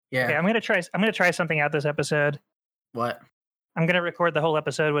Yeah. Okay, I'm gonna try something out this episode. What? I'm gonna record the whole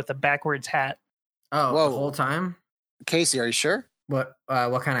episode with a backwards hat. Oh, Whoa. the whole time? Casey, are you sure? What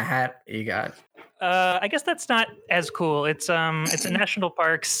kind of hat you got? I guess that's not as cool. It's a national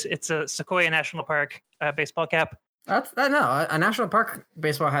parks. It's a Sequoia National Park baseball cap. No, a national park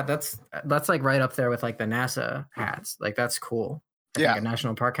baseball hat. That's like right up there with like the NASA hats. Like that's cool. I think a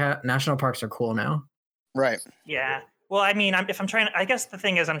national park hat. National parks are cool now. Right. Yeah. Well, I mean, I guess the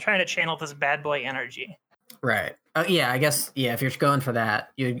thing is, I'm trying to channel this bad boy energy. Right. Yeah. I guess. Yeah. If you're going for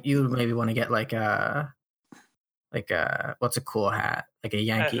that, you maybe want to get like what's a cool hat? Like a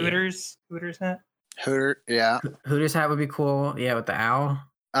Yankee Hooters hat. Hooters hat would be cool. Yeah, with the owl.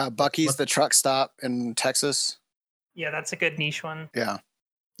 Bucky's, the truck stop in Texas. Yeah, that's a good niche one. Yeah.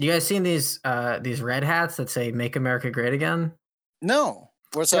 You guys seen these red hats that say "Make America Great Again"? No.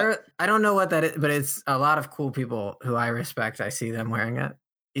 What's that? I don't know what that is, but it's a lot of cool people who I respect. I see them wearing it.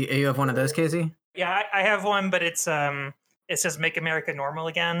 You have one of those, Casey? Yeah, I have one, but it says "Make America Normal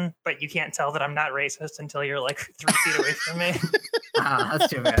Again," but you can't tell that I'm not racist until you're like 3 feet away from me. That's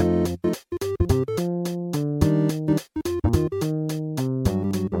too bad.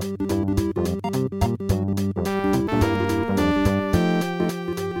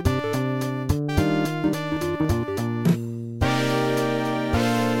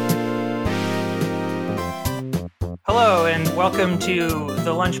 Hello, and welcome to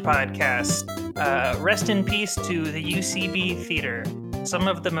the Lunch Podcast. Rest in peace to the UCB Theater. Some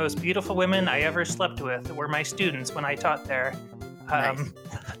of the most beautiful women I ever slept with were my students when I taught there. Nice.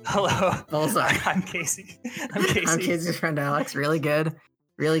 Hello. Oh, sorry. I'm Casey. I'm Casey's friend Alex. Really good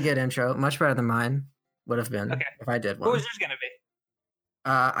intro. Much better than mine would have been if I did one. What was yours gonna be?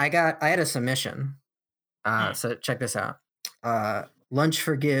 I had a submission. So check this out. Lunch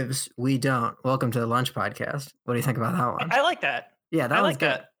forgives, we don't. Welcome to the Lunch Podcast. What do you think about that one? I like that. Yeah, that one's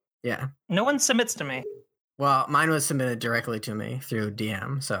good. Yeah. No one submits to me. Well, mine was submitted directly to me through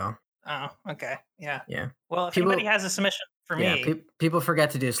DM, so. Oh, okay. Yeah. Yeah. Well, if anybody has a submission for me. Yeah, people forget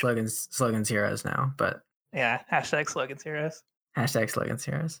to do slogans heroes now, but. Yeah, hashtag slogans heroes. Hashtag slogans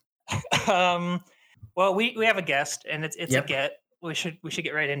heroes. Well, we have a guest, and it's a get. We should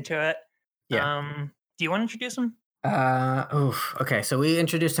get right into it. Yeah. Do you want to introduce him? Okay. So we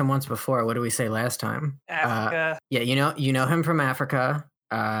introduced him once before. What did we say last time? Africa. Yeah, you know him from Africa.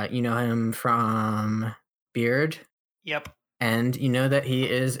 You know him from Beard. Yep. And you know that he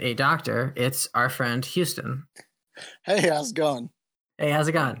is a doctor. It's our friend Houston. Hey, how's it going? Hey, how's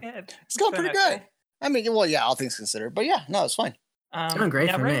it going? It's going pretty good. I mean, well, yeah, all things considered. But yeah, no, it's fine. It's doing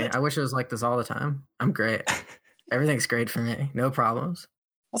great for me. I wish it was like this all the time. I'm great. Everything's great for me. No problems.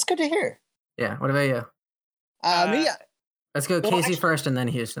 That's good to hear. Yeah. What about you? Me? Let's go Casey first and then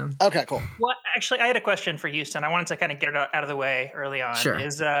Houston. Okay, cool. Well, actually, I had a question for Houston. I wanted to kind of get it out of the way early on. Sure.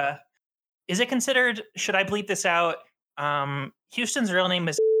 Is it considered, should I bleep this out? Houston's real name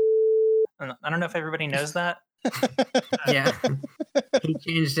is, I don't know if everybody knows that. Yeah. He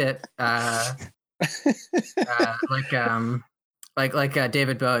changed it. Like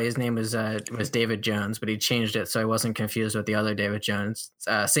David Bowie, his name was David Jones, but he changed it so I wasn't confused with the other David Jones.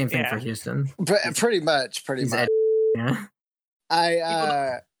 Same thing for Houston. Pretty much.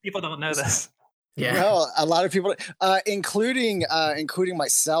 Yeah. People don't know this. Yeah. No, a lot of people, including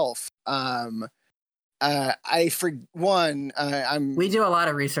myself. We do a lot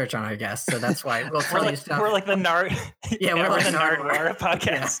of research on our guests, so that's why we'll tell you stuff. We're like the Nard. Yeah, we're like the Nardwar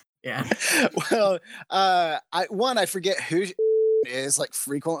podcast. Yeah. Well, I forget who is like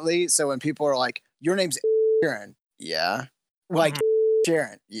frequently. So when people are like, "Your name's Shearon," yeah, like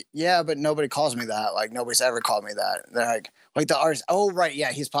Shearon, yeah, but nobody calls me that. Like nobody's ever called me that. They're like the artist. Oh, right,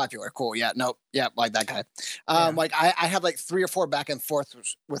 yeah, he's popular. Cool, yeah, nope, yeah, like that guy. Like I have like 3 or 4 back and forth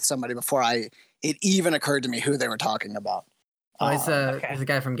with somebody before it even occurred to me who they were talking about. Oh, he's the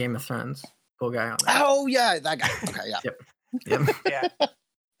guy from Game of Thrones. Cool guy on there. Oh yeah, that guy. Okay, yeah. Yep. Yeah.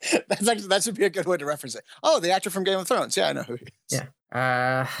 That should be a good way to reference it. Oh, the actor from Game of Thrones. Yeah, I know who he is.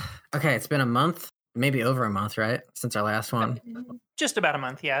 Yeah. Okay, it's been a month, maybe over a month, right? Since our last one. Just about a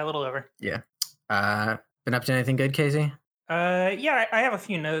month. Yeah, a little over. Yeah. Been up to anything good, Casey? Yeah, I have a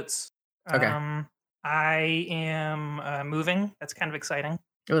few notes. Okay. I am moving. That's kind of exciting.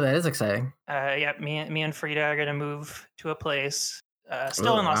 Oh, that is exciting. Yeah, me and Frida are gonna move to a place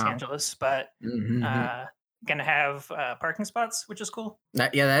still in Los Angeles, but gonna have parking spots, which is cool.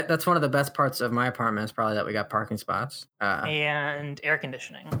 That's one of the best parts of my apartment is probably that we got parking spots and air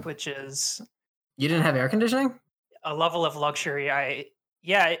conditioning, which is you didn't have air conditioning. A level of luxury. I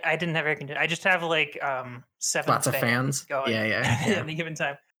didn't have air conditioning. I just have like 7 lots of fans going. Yeah. At any given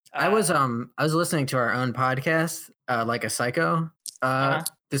time. I was listening to our own podcast, Like a Psycho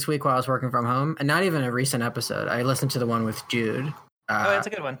this week while I was working from home, and not even a recent episode. I listened to the one with Jude. Oh, that's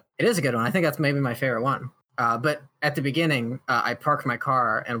a good one. It is a good one. I think that's maybe my favorite one. But at the beginning, I park my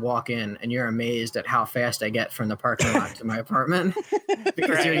car and walk in, and you're amazed at how fast I get from the parking lot to my apartment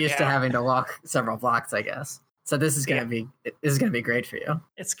because you're used to having to walk several blocks, I guess. So this is gonna be great for you.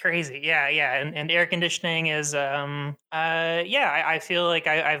 It's crazy, yeah, and air conditioning is I feel like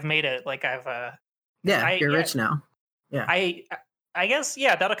I've made it. Like you're rich now. Yeah, I guess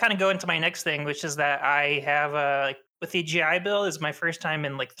that'll kind of go into my next thing, which is that I have like with the GI Bill is my first time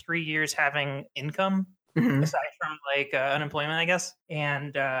in like 3 years having income. Aside from like unemployment, I guess.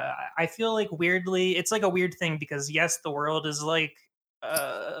 And I feel like weirdly, it's like a weird thing because yes, the world is like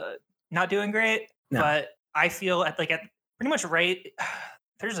not doing great, but I feel at pretty much right.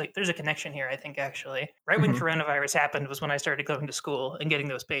 There's a connection here. I think actually, right when coronavirus happened was when I started going to school and getting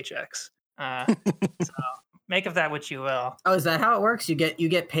those paychecks. So make of that what you will. Oh, is that how it works? You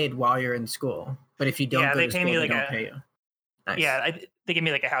get paid while you're in school, but if you don't go to school, they don't pay you. Nice. Yeah, they give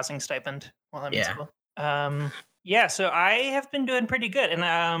me like a housing stipend while I'm in school. So I have been doing pretty good, and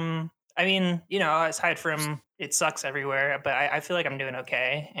I mean, aside from it sucks everywhere, but I feel like I'm doing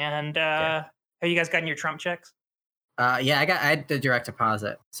okay. And have you guys gotten your Trump checks? I had the direct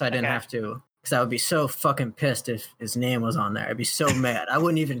deposit, so I didn't have to, because I would be so fucking pissed if his name was on there. I'd be so mad. I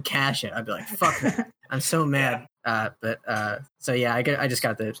wouldn't even cash it. I'd be like, fuck that. I'm so mad. I just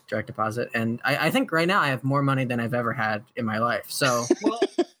got the direct deposit, and I think right now I have more money than I've ever had in my life. So.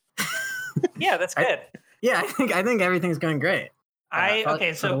 Yeah, that's good. I think everything's going great.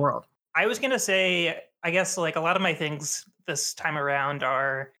 So the world. I was gonna say, I guess like a lot of my things this time around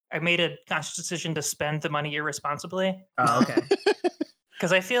are I made a conscious decision to spend the money irresponsibly. Oh, okay.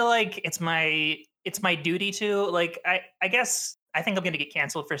 Because I feel like it's my duty to, like, I guess I think I'm gonna get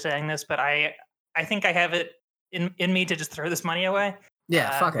canceled for saying this, but I think I have it in me to just throw this money away.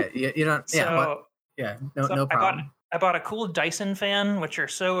 Yeah, fuck it. You don't. No problem. I bought a cool Dyson fan, which are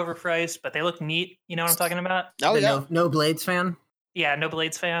so overpriced, but they look neat. You know what I'm talking about? Oh, yeah. No Blades fan? Yeah, no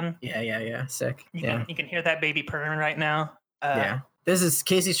Blades fan. Yeah. Sick. You can hear that baby purring right now. This is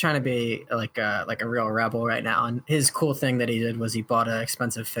Casey's trying to be like a real rebel right now, and his cool thing that he did was he bought an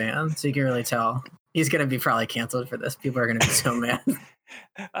expensive fan, so you can really tell he's going to be probably canceled for this. People are going to be so mad.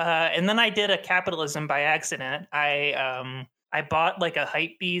 And then I did a capitalism by accident. I bought like a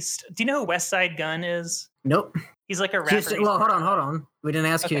hype beast. Do you know who West Side Gun is? Nope. He's like a rapper. Houston, well, hold on. We didn't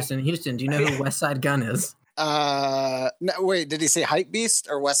ask Houston. Houston, do you know who West Side Gun is? No, wait, did he say Hype Beast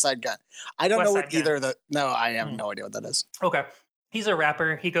or West Side Gun? I don't know what either of the. No, I have no idea what that is. Okay. He's a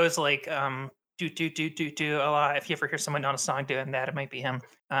rapper. He goes like do a lot. If you ever hear someone on a song doing that, it might be him.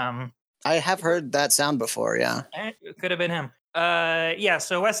 I have heard that sound before, yeah. It could have been him.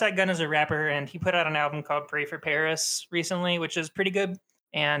 So West Side Gun is a rapper, and he put out an album called Pray for Paris recently, which is pretty good.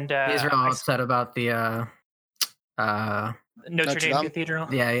 And he's real upset about the Notre Dame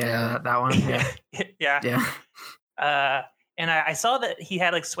Cathedral. Yeah, that one. Yeah. And I saw that he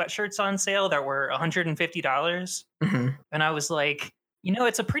had like sweatshirts on sale that were $150, and I was like,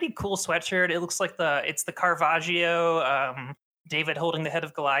 it's a pretty cool sweatshirt. It looks like it's the Caravaggio, David holding the head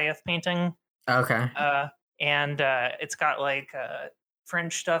of Goliath painting. Okay. And it's got like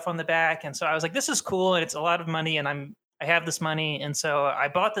French stuff on the back, and so I was like, this is cool, and it's a lot of money, and I have this money, and so I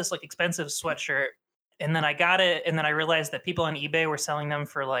bought this like expensive sweatshirt. And then I got it, and then I realized that people on eBay were selling them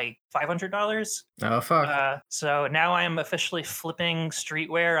for like $500. Oh, fuck. So now I am officially flipping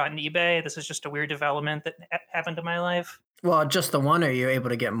streetwear on eBay. This is just a weird development that happened in my life. Well, just the one, or are you able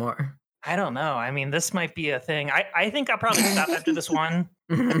to get more? I don't know. I mean, this might be a thing. I think I'll probably stop after this one.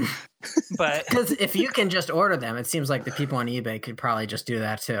 But because if you can just order them, it seems like the people on eBay could probably just do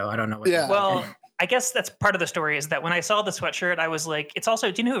that too. I don't know. Well, I guess that's part of the story is that when I saw the sweatshirt, I was like, it's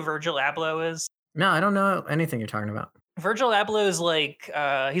also, do you know who Virgil Abloh is? No, I don't know anything you're talking about. Virgil Abloh is like,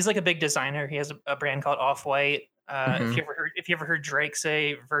 he's like a big designer. He has a brand called Off-White. If you ever heard Drake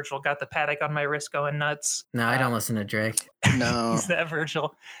say, Virgil got the paddock on my wrist going nuts. No, I don't listen to Drake. No. He's that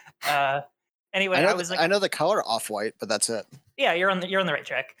Virgil. Anyway, I know the color Off-White, but that's it. Yeah, you're on the right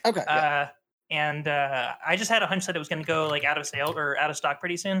track. Okay. And I just had a hunch that it was going to go like out of sale or out of stock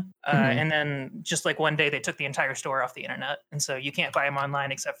pretty soon. And then just like one day they took the entire store off the internet. And so you can't buy them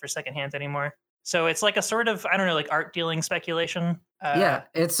online except for secondhand anymore. So it's like a sort of, I don't know, like art dealing speculation.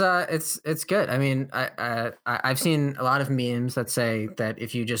 It's good. I mean, I've seen a lot of memes that say that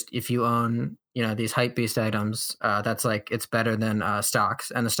if you own, these hype beast items, that's like, it's better than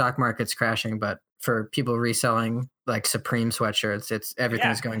stocks, and the stock market's crashing. But for people reselling like Supreme sweatshirts,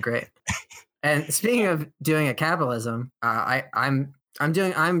 everything's going great. And speaking of doing a capitalism, I'm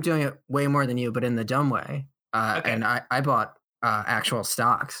doing it way more than you, but in the dumb way. And I bought actual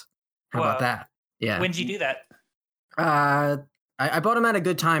stocks. How about that? Yeah. When did you do that? I bought them at a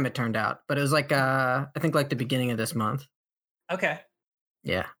good time, it turned out, but it was like I think like the beginning of this month. Okay.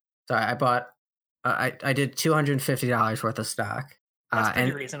 Yeah. So I bought I did $250 worth of stock. That's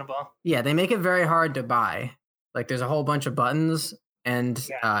pretty reasonable. Yeah, they make it very hard to buy. Like there's a whole bunch of buttons, and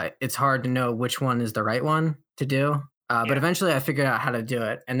it's hard to know which one is the right one to do. But eventually I figured out how to do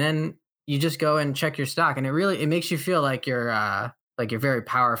it, and then you just go and check your stock, and it makes you feel like you're very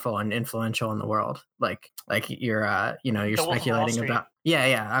powerful and influential in the world. Like you're you're speculating about.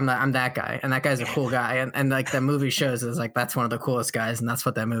 Yeah, I'm that guy, and that guy's a cool guy, and like the movie shows is like that's one of the coolest guys, and that's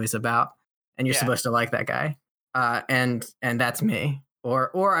what that movie's about, and you're supposed to like that guy, and that's me.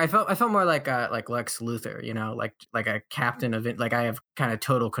 Or I felt more like Lex Luthor, like a captain of it. Like I have kind of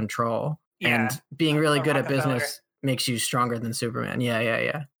total control, and being really good at business makes you stronger than Superman.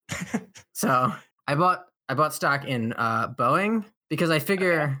 Yeah. So I bought stock in Boeing because I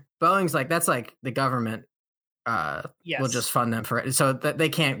figure Boeing's like that's like the government will just fund them for it, so that they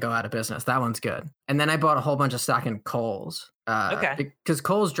can't go out of business. That one's good. And then I bought a whole bunch of stock in Kohl's because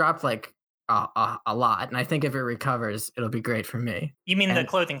Kohl's dropped like a lot, and I think if it recovers, it'll be great for me. You mean the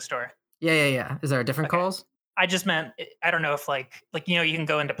clothing store? Yeah. Is there a different Kohl's? I just meant I don't know if like you can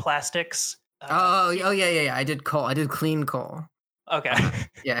go into plastics. Yeah. I did coal. I did clean coal. Okay.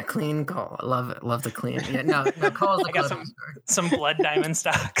 Yeah, clean coal. I love it. Love the clean. Yeah, no Kohl's. I got some blood diamond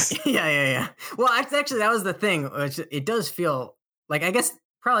stocks. Yeah. Well, actually, that was the thing. Which it does feel like I guess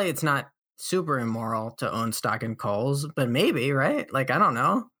probably it's not super immoral to own stock in Kohl's, but maybe right. Like I don't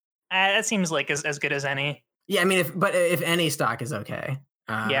know. That seems like as good as any. Yeah, I mean, if any stock is okay.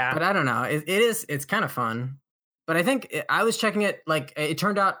 But I don't know. It's kind of fun. But I think I was checking it. Like it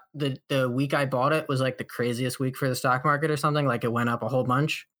turned out the week I bought it was like the craziest week for the stock market or something. Like it went up a whole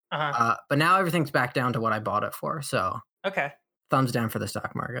bunch. But now everything's back down to what I bought it for. So thumbs down for the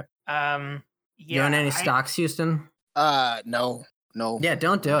stock market. You own any stocks, Houston? No. Yeah,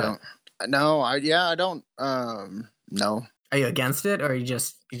 don't do it. No, I don't. No. Are you against it, or you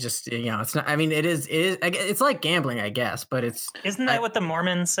just it's not? I mean, it is. It's like gambling, I guess, but isn't that what the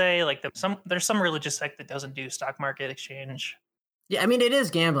Mormons say? Like there's some religious sect that doesn't do stock market exchange. Yeah, I mean, it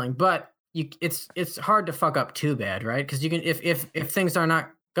is gambling, but it's hard to fuck up too bad, right? Because you can if things are not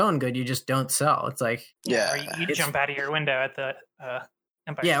going good, you just don't sell. It's like or you jump out of your window at the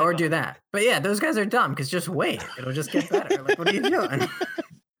Empire State or Building. do that. But yeah, those guys are dumb because just wait, it'll just get better. Like, what are you doing?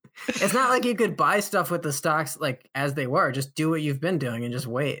 It's not like you could buy stuff with the stocks like as they were. Just do what you've been doing and just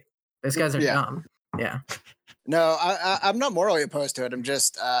wait. Those guys are dumb. Yeah. No, I'm not morally opposed to it. I'm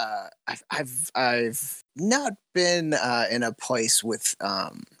just I've not been in a place with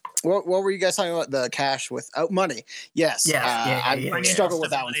what were you guys talking about? The cash with money? Yes. I've struggled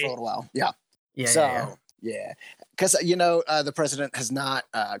with that one for a little while. Yeah. Yeah. Because the president has not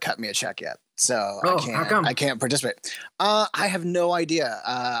cut me a check yet, so I can't participate. I have no idea.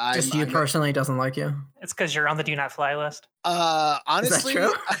 Just you personally doesn't like you? It's because you're on the do not fly list. Honestly, is that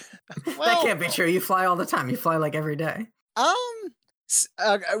true? Well, that can't be true. You fly all the time. You fly like every day.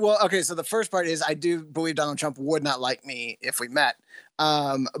 Okay. So the first part is I do believe Donald Trump would not like me if we met.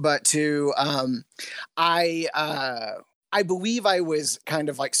 But I believe I was kind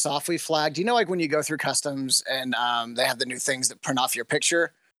of like softly flagged. Like when you go through customs and they have the new things that print off your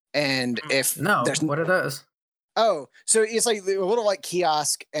picture. And what are those? Oh, so it's like a little like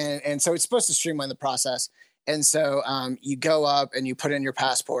kiosk. And so it's supposed to streamline the process. And so you go up and you put in your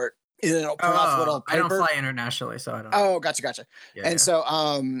passport. And it'll print off little paper. I don't fly internationally, so I don't. Oh, gotcha. Yeah, so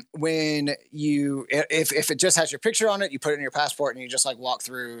when if it just has your picture on it, you put it in your passport and you just like walk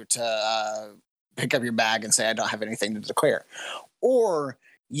through to pick up your bag and say, I don't have anything to declare. Or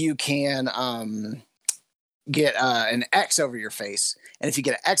you can get an X over your face. And if you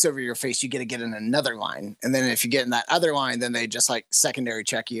get an X over your face, you get to get in another line. And then if you get in that other line, then they just like secondary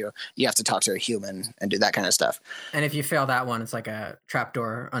check you. You have to talk to a human and do that kind of stuff. And if you fail that one, it's like a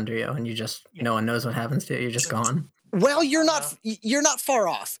trapdoor under you and you just, no one knows what happens to you. You're just gone. Well, you're not far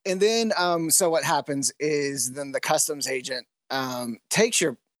off. And then, so what happens is then the customs agent has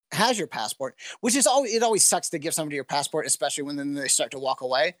your passport, which is it always sucks to give somebody your passport, especially when then they start to walk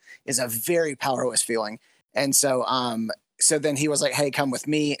away, is a very powerless feeling. And so, so then he was like, hey, come with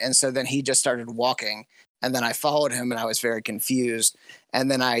me. And so then he just started walking and then I followed him and I was very confused.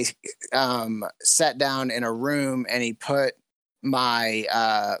 And then I sat down in a room and he put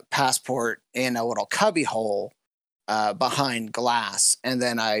my passport in a little cubby hole behind glass. And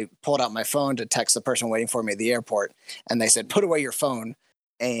then I pulled out my phone to text the person waiting for me at the airport. And they said, put away your phone.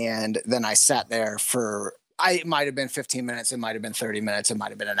 And then I sat there it might have been 15 minutes. It might have been 30 minutes. It might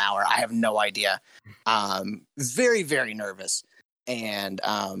have been an hour. I have no idea. Very, very nervous. And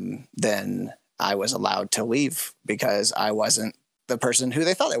then I was allowed to leave because I wasn't the person who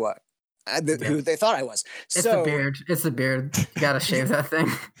they thought I was. Who they thought I was. It's the beard. It's the beard. You gotta shave that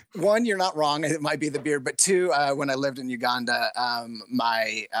thing. One, you're not wrong. It might be the beard. But two, when I lived in Uganda,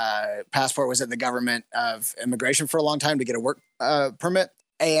 my passport was in the government of immigration for a long time to get a work permit.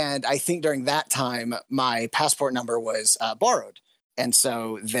 And I think during that time, my passport number was borrowed. And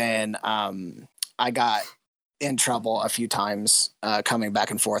so then I got in trouble a few times coming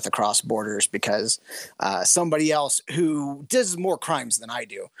back and forth across borders because somebody else who does more crimes than I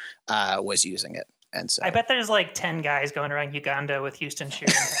do was using it. And so I bet there's like 10 guys going around Uganda with Houston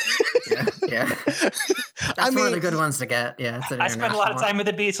Shearon. yeah. That's one of the good ones to get. Yeah. I spent a lot of time at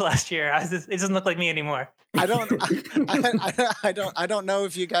the beach last year. It doesn't look like me anymore. I don't know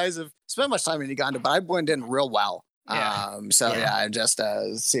if you guys have spent much time in Uganda, but I blend in real well. Yeah. I just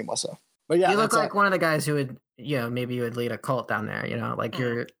seamless. But yeah, you look like one of the guys who would, maybe you would lead a cult down there. Like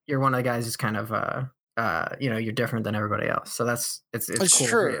you're one of the guys who's kind of you're different than everybody else. So it's cool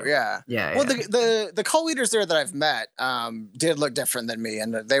true. Yeah. Well, the cult leaders there that I've met did look different than me,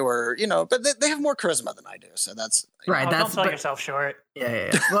 and they were, but they have more charisma than I do. So that's right. Don't sell yourself short.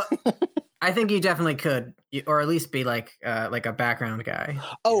 Yeah. Well, I think you definitely could, or at least be like a background guy.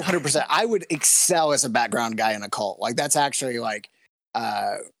 Oh, 100%. I would excel as a background guy in a cult. Like that's actually like,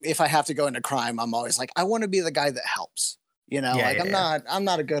 if I have to go into crime, I'm always like, I want to be the guy that helps. I'm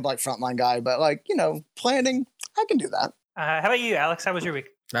not a good like frontline guy, but like, planning, I can do that. How about you, Alex? How was your week?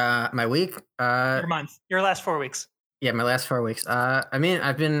 My week? Your month. Your last 4 weeks. Yeah, my last 4 weeks.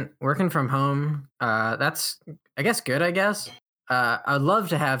 I've been working from home. That's, I guess, good, I guess. I'd love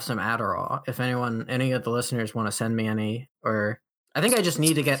to have some Adderall. If any of the listeners want to send me any, or I think I just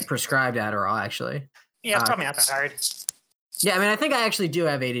need to get prescribed Adderall, actually. Yeah, it's probably not that hard. Yeah, I think I actually do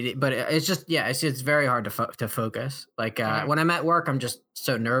have ADD, but it's just, it's very hard to focus. Like when I'm at work, I'm just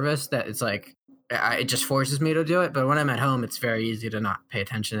so nervous that it's like, it just forces me to do it. But when I'm at home, it's very easy to not pay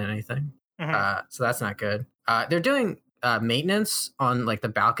attention to anything. Mm-hmm. So that's not good. They're doing maintenance on like the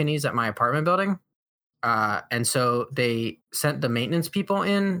balconies at my apartment building. And so they sent the maintenance people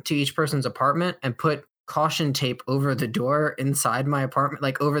in to each person's apartment and put caution tape over the door inside my apartment,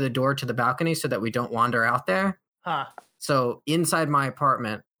 like over the door to the balcony so that we don't wander out there. Huh. So inside my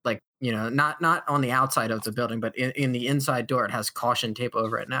apartment, like, not on the outside of the building, but in the inside door, it has caution tape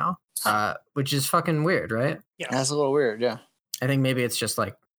over it now, which is fucking weird, right? Yeah. That's a little weird, yeah. I think maybe it's just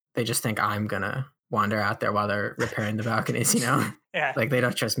like, they just think I'm going to wander out there while they're repairing the balconies, Yeah. Like they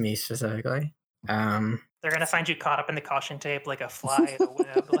don't trust me specifically. They're going to find you caught up in the caution tape like a fly in a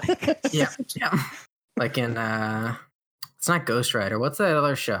web. Like... Yeah. Like in, it's not Ghost Rider. What's that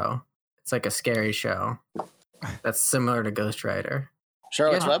other show? It's like a scary show. That's similar to Ghost Rider.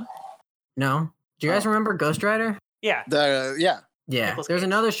 Charlotte's Web? No. Do you guys remember Ghost Rider? Yeah. Yeah. Nicholas There's Cage.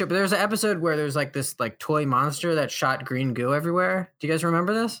 another show, but there's an episode where there's like this like toy monster that shot green goo everywhere. Do you guys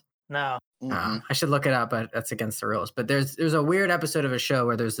remember this? No. I should look it up, but that's against the rules. But there's a weird episode of a show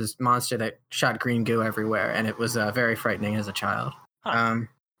where there's this monster that shot green goo everywhere, and it was very frightening as a child. Huh. Have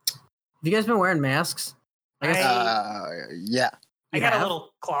you guys been wearing masks? Yeah. I got a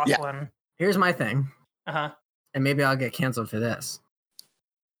little cloth one. Here's my thing. And maybe I'll get canceled for this.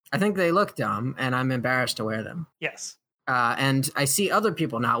 I think they look dumb, and I'm embarrassed to wear them. Yes. And I see other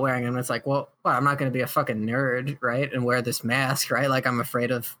people not wearing them. It's like, well, I'm not going to be a fucking nerd, right? And wear this mask, right? Like I'm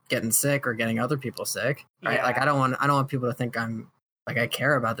afraid of getting sick or getting other people sick, right? Yeah. Like I don't want people to think I'm like I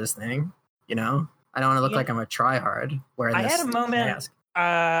care about this thing, I don't want to look like I'm a tryhard wearing this had a moment. mask.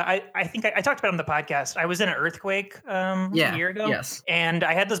 I think I talked about it on the podcast. I was in an earthquake a year ago. Yes. And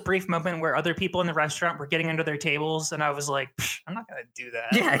I had this brief moment where other people in the restaurant were getting under their tables, and I was like, I'm not gonna do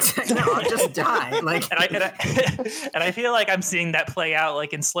that. Yeah, exactly. No, I'll just die. Like, and I feel like I'm seeing that play out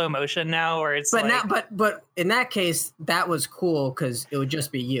like in slow motion now, where it's but in that case, that was cool because it would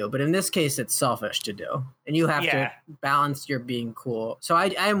just be you. But in this case, it's selfish to do, and you have to balance your being cool. So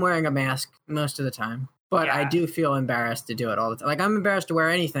I am wearing a mask most of the time. But I do feel embarrassed to do it all the time. Like I'm embarrassed to wear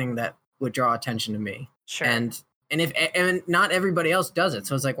anything that would draw attention to me. Sure. And not everybody else does it.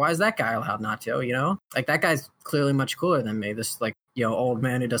 So it's like, why is that guy allowed not to? Like that guy's clearly much cooler than me. This like old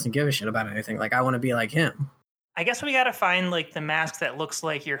man who doesn't give a shit about anything. Like I want to be like him. I guess we got to find like the mask that looks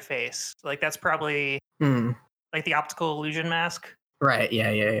like your face. Like that's probably like the optical illusion mask. Right.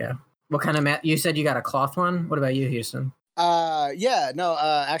 Yeah. What kind of mask? You said you got a cloth one. What about you, Houston?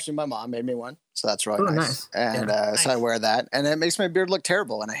 Actually my mom made me one, so that's really nice. And nice. So I wear that, and it makes my beard look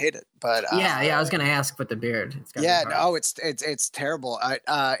terrible, and I hate it. But I was gonna ask with the beard. It's terrible.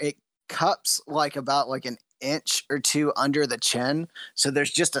 It cups like about like an inch or two under the chin, so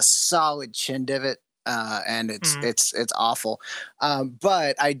there's just a solid chin divot and it's awful.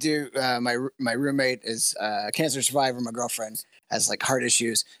 But I do. My roommate is a cancer survivor. My girlfriend has like heart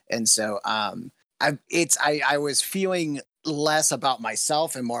issues, and so I was feeling less about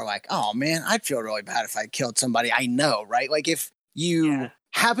myself and more like, oh man, I'd feel really bad if I killed somebody I know, right? Like if you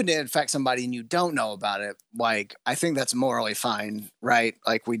happen to infect somebody and you don't know about it, like I think that's morally fine, right?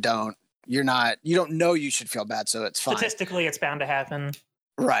 Like you don't know you should feel bad, so it's fine. Statistically, it's bound to happen.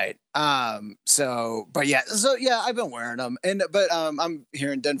 Right. So I've been wearing them, but I'm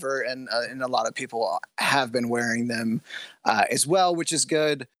here in Denver, and a lot of people have been wearing them as well, which is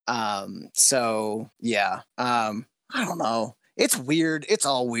good. I don't know. It's weird. It's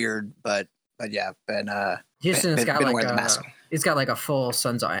all weird, but yeah, Houston's got like he's got like a full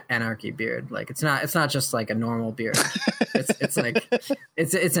Sons of Anarchy beard. Like it's not just like a normal beard. it's like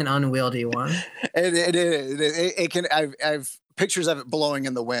it's an unwieldy one. It can. I've pictures of it blowing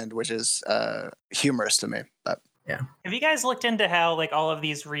in the wind, which is humorous to me. But yeah, have you guys looked into how like all of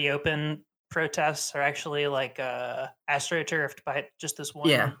these reopen protests are actually like astroturfed by just this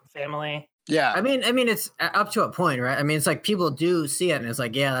one family? Yeah, I mean, it's up to a point, right? I mean, it's like people do see it, and it's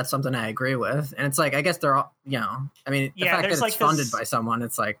like, yeah, that's something I agree with, and it's like, I guess they're all, the fact that it's funded by someone,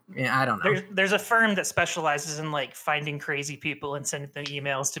 it's like, I don't know. There's a firm that specializes in like finding crazy people and sending them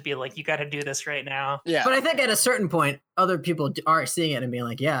emails to be like, you got to do this right now. Yeah, but I think at a certain point, other people are seeing it and being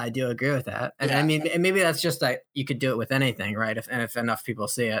like, yeah, I do agree with that, and I mean, and maybe that's just that you could do it with anything, right? If enough people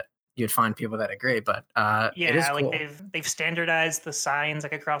see it, you'd find people that agree, but it is cool. Like they've standardized the signs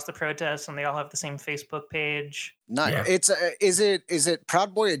like across the protests, and they all have the same Facebook page. Nice. Yeah. It's is it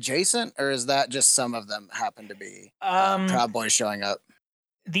Proud Boy adjacent, or is that just some of them happen to be Proud Boys showing up?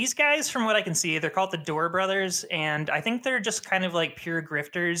 These guys, from what I can see, they're called the Door Brothers, and I think they're just kind of like pure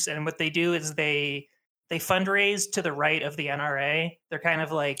grifters. And what they do is they fundraise to the right of the NRA. They're kind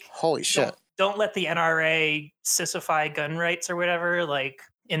of like, holy shit! Don't let the NRA sissify gun rights or whatever. Like,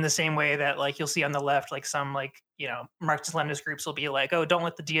 in the same way that like you'll see on the left, like some like, Marxist-Leninist groups will be like, oh, don't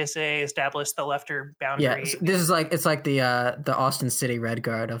let the DSA establish the lefter boundary. Yeah, so this is like, it's like the Austin City Red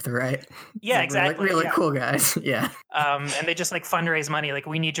Guard of the right. Yeah, like, exactly. Really cool guys. Yeah. And they just like fundraise money. Like,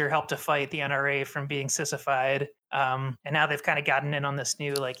 we need your help to fight the NRA from being sissified. And now they've kind of gotten in on this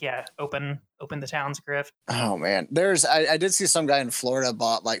new, like, open the town's grift. Oh man, I did see some guy in Florida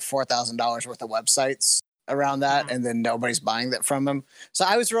bought like $4,000 worth of websites around that, and then nobody's buying that from him. So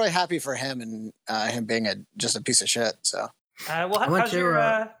I was really happy for him, and him being just a piece of shit. So I went to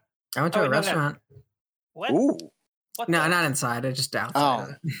a restaurant. What? Ooh. What no, not inside. I just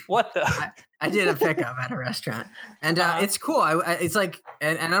outside. Oh. What the? I did a pickup at a restaurant, and it's cool. It's like,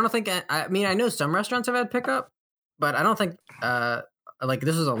 and I don't think. I mean, I know some restaurants have had pickup, but I don't think like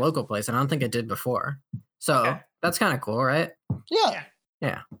this is a local place, and I don't think it did before. So that's kind of cool, right?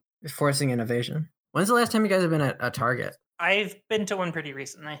 Yeah. It's forcing innovation. When's the last time you guys have been at a Target? I've been to one pretty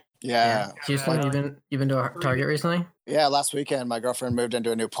recently. Yeah. Houston, you've been to a Target recently? Yeah, last weekend my girlfriend moved into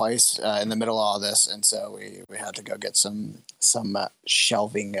a new place in the middle of all this, and so we had to go get some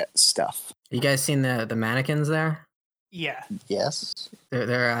shelving stuff. You guys seen the mannequins there? Yeah. Yes.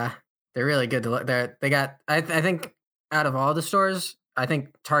 They're really good to look. They got I think out of all the stores, I think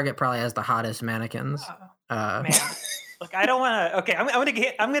Target probably has the hottest mannequins. Man. Look, I don't want to. Okay, I'm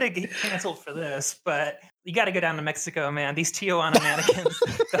gonna get canceled for this, but you got to go down to Mexico, man. These Tijuana mannequins.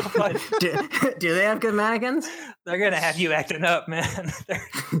 do they have good mannequins? They're gonna have you acting up, man.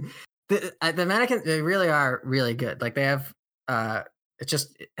 The mannequins, they really are really good. Like they have, it's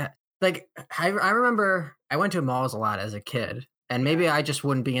just like I remember I went to malls a lot as a kid. And maybe I just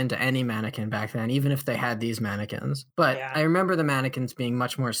wouldn't be into any mannequin back then, even if they had these mannequins. But I remember the mannequins being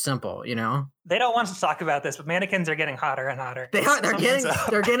much more simple, They don't want to talk about this, but mannequins are getting hotter and hotter. They are.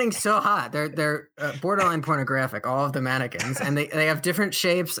 They're getting so hot. They're borderline pornographic. All of the mannequins, and they have different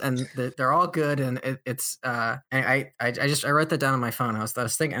shapes, and they're all good. And it's I wrote that down on my phone. I was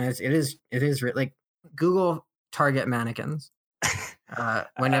thinking, and it is like Google Target mannequins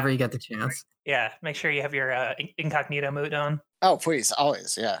whenever you get the chance. Yeah, make sure you have your incognito mode on. Oh, please,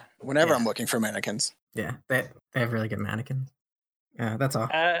 always, yeah. Whenever I'm looking for mannequins. Yeah, they have really good mannequins. Yeah, that's all.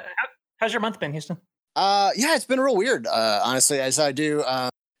 How's your month been, Houston? Yeah, it's been real weird, honestly. As I do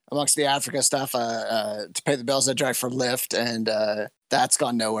amongst the Africa stuff, to pay the bills, I drive for Lyft, and that's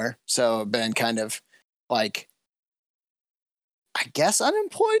gone nowhere. So I've been kind of like, I guess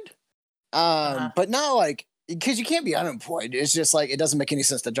unemployed. But now, like, because you can't be unemployed. It's just like, it doesn't make any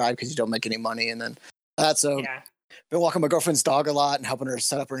sense to drive because you don't make any money. And then been walking my girlfriend's dog a lot and helping her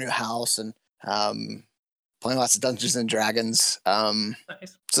set up her new house. And playing lots of Dungeons and Dragons. Nice.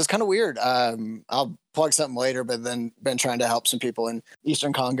 So it's kind of weird. I'll plug something later, but then been trying to help some people in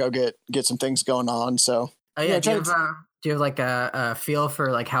Eastern Congo get some things going on. So Oh yeah, do you have like a feel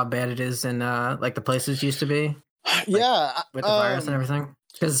for like how bad it is in like the places used to be? Like, yeah, with the virus and everything.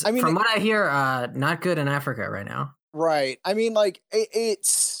 Because I mean, from what I hear, not good in Africa right now. Right. I mean, like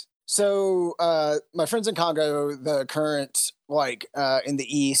it's so my friends in Congo, the current like in the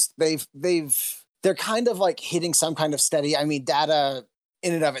East, they're kind of like hitting some kind of steady. I mean, data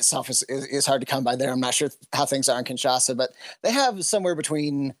in and of itself is hard to come by there. I'm not sure how things are in Kinshasa, but they have somewhere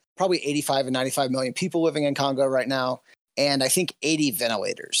between probably 85 and 95 million people living in Congo right now, and I think 80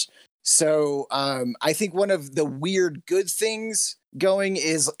 ventilators. So I think one of the weird good things going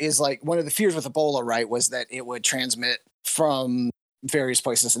is like one of the fears with Ebola, right, was that it would transmit from various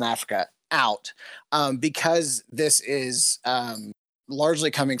places in Africa out, because this is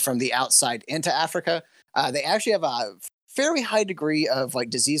largely coming from the outside into Africa. They actually have a very high degree of like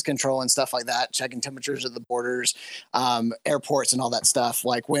disease control and stuff like that, checking temperatures at the borders, airports and all that stuff.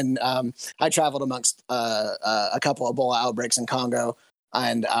 Like when I traveled amongst a couple of Ebola outbreaks in Congo,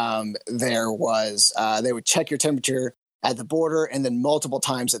 and there was they would check your temperature at the border and then multiple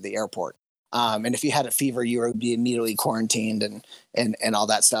times at the airport. And if you had a fever, you would be immediately quarantined and all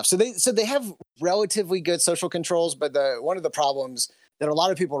that stuff. So they have relatively good social controls, but one of the problems that a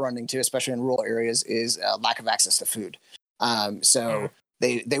lot of people run into, especially in rural areas, is lack of access to food. So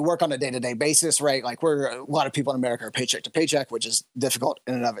they work on a day-to-day basis, right? Like a lot of people in America are paycheck to paycheck, which is difficult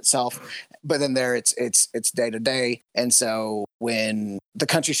in and of itself. But then there it's day to day. And so when the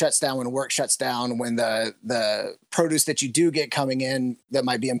country shuts down, when work shuts down, when the produce that you do get coming in that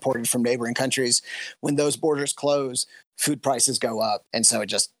might be imported from neighboring countries, when those borders close, food prices go up. And so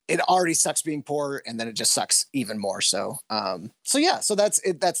it already sucks being poor, and then it just sucks even more. So that's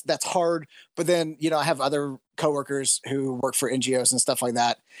it. That's hard. But then, I have other coworkers who work for NGOs and stuff like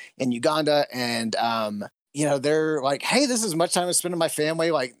that in Uganda. And, they're like, hey, this is as much time I spend with my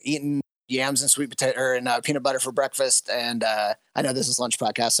family, like eating yams and sweet potato and peanut butter for breakfast. And I know this is lunch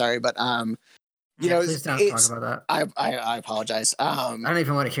podcast, sorry, but please don't talk about that. I apologize. I don't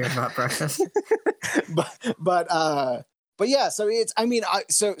even want to hear about breakfast. But yeah, so it's, I mean,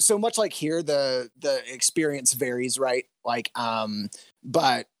 so much like here, the experience varies, right? Like,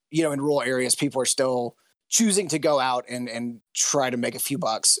 but in rural areas, people are still choosing to go out and try to make a few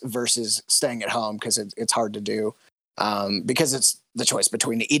bucks versus staying at home because it's hard to do, because it's the choice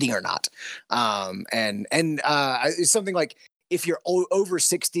between eating or not. It's something like if you're over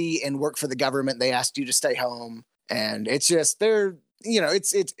 60 and work for the government, they ask you to stay home, and it's just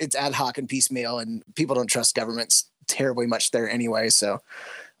it's ad hoc and piecemeal, and people don't trust governments terribly much there anyway. So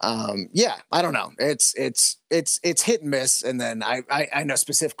I don't know. It's hit and miss. And then I know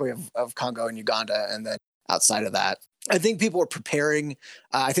specifically of Congo and Uganda. And then outside of that, I think people were preparing.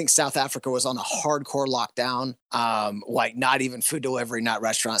 I think South Africa was on a hardcore lockdown. Like not even food delivery, not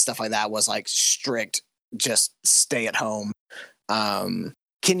restaurants, stuff like that was like strict, just stay at home.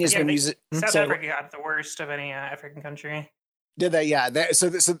 Kenya's been using South Africa got the worst of any African country. Did they? Yeah. So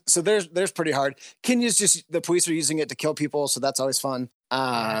there's pretty hard. Kenya's just, the police are using it to kill people, so that's always fun.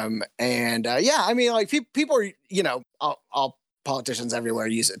 I mean, like people are, all politicians everywhere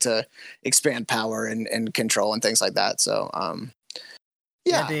use it to expand power and control and things like that. So,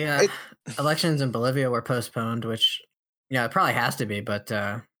 the elections in Bolivia were postponed, which it probably has to be, but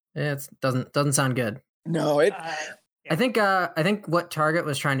it doesn't sound good. No, I think what Target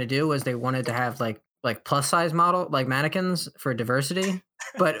was trying to do was they wanted to have like plus size model, like mannequins for diversity,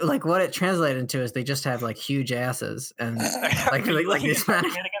 but like what it translated into is they just have like huge asses and like these mannequins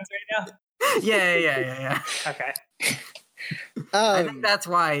right now. Yeah. Okay. I think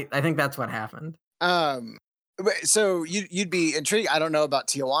that's what happened. So you'd be intrigued. I don't know about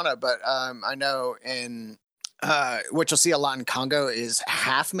Tijuana, but I know in what you'll see a lot in Congo is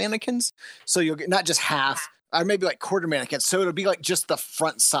half mannequins. So you'll get not just half, or maybe like quarter mannequins. So it'll be like just the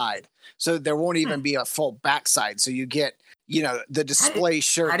front side. So there won't even be a full backside. So you get, the display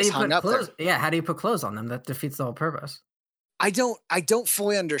shirt is hung up there. Yeah. How do you put clothes on them? That defeats the whole purpose. I don't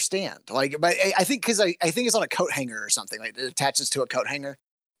fully understand. Like, but I think because I think it's on a coat hanger or something. Like it attaches to a coat hanger.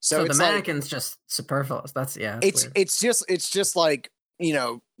 So the mannequin's just superfluous. It's just like,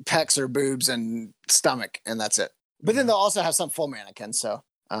 pecs or boobs and stomach, and that's it. But then they'll also have some full mannequins. So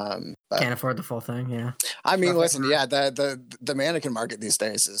can't afford the full thing. Yeah. I mean, listen, the mannequin market these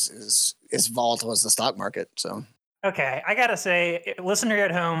days is volatile as the stock market. So. Okay, I gotta say, listener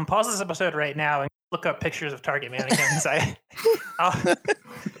at home, pause this episode right now and look up pictures of Target mannequins.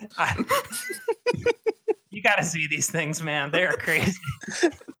 You gotta see these things, man. They are crazy.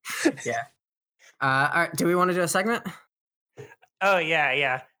 Yeah. All right, do we want to do a segment? Oh,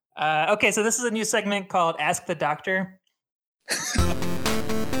 yeah. Okay, so this is a new segment called Ask the Doctor.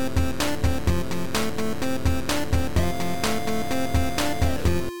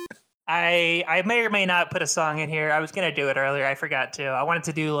 I may or may not put a song in here. I was going to do it earlier. I forgot to. I wanted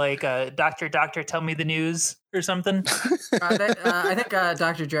to do like Doctor, Tell Me the News or something. I think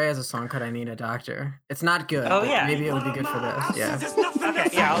Dr. Dre has a song called I Need a Doctor. It's not good. Oh, yeah. Maybe it would be good for this. Yeah. Okay,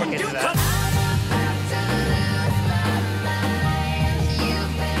 yeah, I'll look into that.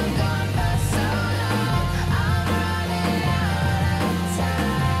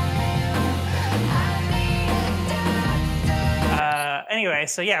 Anyway,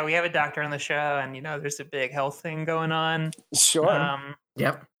 so yeah, we have a doctor on the show, and there's a big health thing going on. Sure.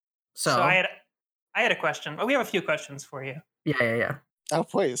 Yep. So I had a question. Oh, we have a few questions for you. Yeah. Oh,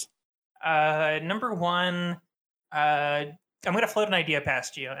 please. Number one, I'm going to float an idea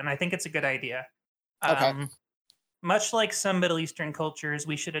past you, and I think it's a good idea. Okay. Much like some Middle Eastern cultures,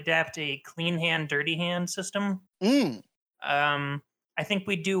 we should adapt a clean hand, dirty hand system. I think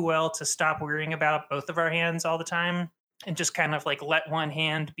we do well to stop worrying about both of our hands all the time and just kind of like let one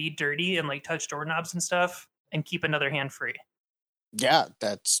hand be dirty and like touch doorknobs and stuff and keep another hand free. Yeah,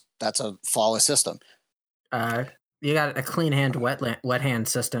 that's a flawless system. You got a clean hand, wet hand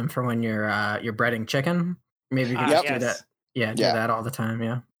system for when you're breading chicken. Maybe you can just do that. Yeah, do that all the time.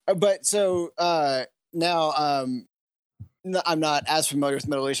 Yeah. But so now I'm not as familiar with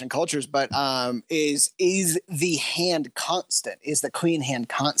Middle Eastern cultures, but is the hand constant? Is the clean hand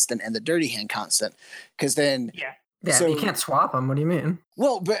constant and the dirty hand constant? Because then Yeah, so, you can't swap them. What do you mean?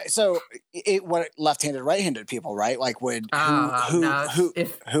 Well, but so what left-handed, right-handed people, right? Like who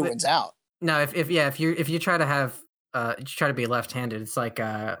wins out? No, if you try to have you try to be left-handed, it's like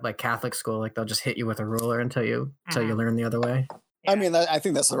Catholic school. Like they'll just hit you with a ruler until you learn the other way. Yeah. I mean, I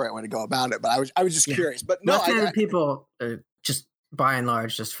think that's the right way to go about it. But I was just curious. But no, left-handed people are just by and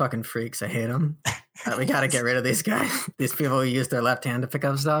large just fucking freaks. I hate them. We got to get rid of these guys. These people who use their left hand to pick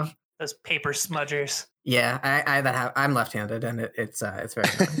up stuff. Those paper smudgers. Yeah, I'm left-handed, and it's very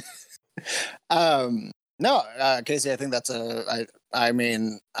fun. No, Casey, I think that's I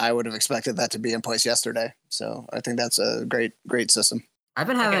mean, I would have expected that to be in place yesterday. So I think that's a great system. I've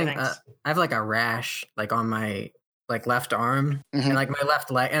been having I have like a rash like on my like left arm and like my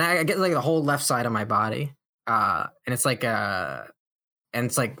left leg, and I get like the whole left side of my body. And it's like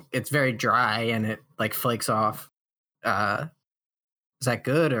it's very dry and it like flakes off. Is that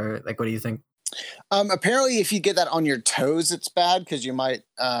good, or like what do you think? Apparently, if you get that on your toes, it's bad because you might.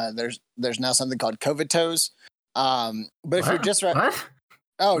 There's now something called COVID toes. But if you're just right, what?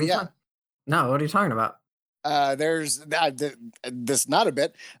 Oh yeah. No, what are you talking about? There's this not a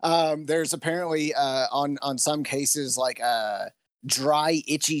bit. There's apparently on some cases like dry,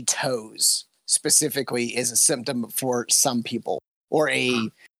 itchy toes specifically is a symptom for some people, or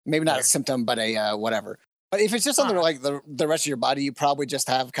maybe not a symptom, but a whatever. But if it's just something like the rest of your body, you probably just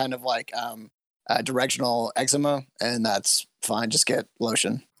have kind of like directional eczema, and that's fine. Just get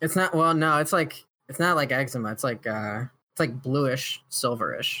lotion. It's not. Well, no, it's not like eczema. It's like bluish,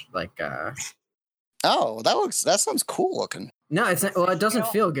 silverish. Like. Oh, that sounds cool looking. No, it's not, well, it doesn't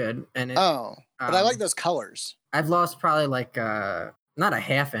feel good, and but I like those colors. I've lost probably like not a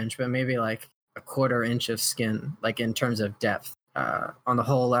half inch, but maybe like a quarter inch of skin, like in terms of depth. On the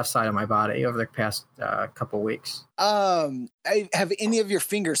whole left side of my body over the past couple weeks. Have any of your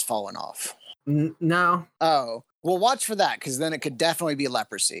fingers fallen off? No. Oh, well, watch for that because then it could definitely be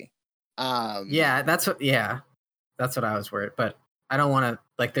leprosy. Yeah, that's what I was worried, but I don't want to.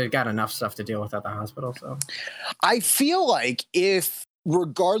 Like, they've got enough stuff to deal with at the hospital. So I feel like if,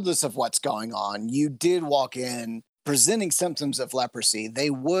 regardless of what's going on, you did walk in presenting symptoms of leprosy,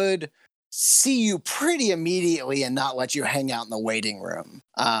 they would see you pretty immediately and not let you hang out in the waiting room,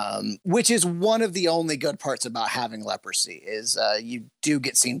 which is one of the only good parts about having leprosy is you do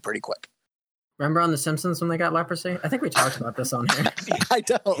get seen pretty quick. Remember on The Simpsons when they got leprosy? I think we talked about this on here. I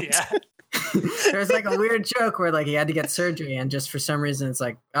don't. Yeah. There's like a weird joke where like he had to get surgery and just for some reason it's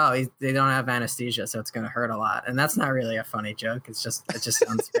like, oh, they don't have anesthesia, so it's going to hurt a lot. And that's not really a funny joke. It just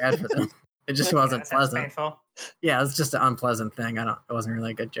sounds bad for them. It just wasn't pleasant. Painful. Yeah, it was just an unpleasant thing. It wasn't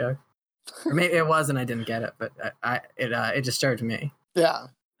really a good joke. Or maybe it was and I didn't get it, but it disturbed me. Yeah.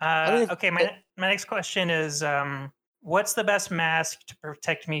 Okay, my next question is, what's the best mask to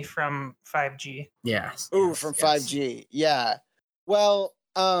protect me from 5G? Yes. Ooh, from 5G. Yeah. Well,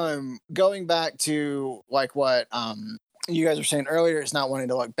 going back to like what you guys were saying earlier, it's not wanting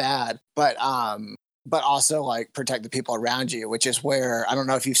to look bad, but also like protect the people around you, which is where I don't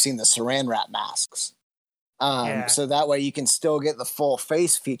know if you've seen the saran wrap masks. Yeah. So that way you can still get the full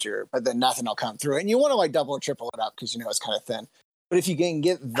face feature, but then nothing will come through it. And you want to like double or triple it up because it's kind of thin. But if you can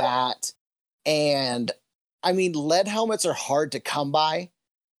get that, and I mean, lead helmets are hard to come by.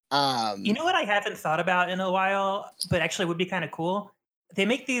 You know what I haven't thought about in a while, but actually would be kind of cool? They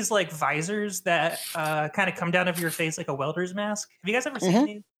make these like visors that kind of come down over your face like a welder's mask. Have you guys ever seen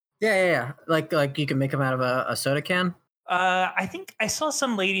these? Yeah. Like you can make them out of a soda can. I think I saw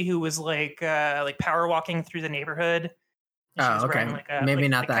some lady who was like power walking through the neighborhood. Oh, okay. Maybe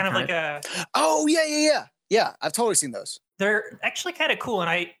not that kind of kind. like a. Oh yeah. I've totally seen those. They're actually kind of cool, and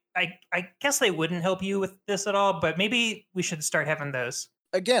I guess they wouldn't help you with this at all, but maybe we should start having those.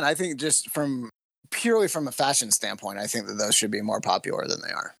 Again, I think just purely from a fashion standpoint, I think that those should be more popular than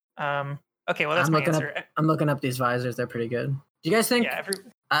they are. Okay, well that's my answer. I'm looking up these visors; they're pretty good. Do you guys think? Yeah,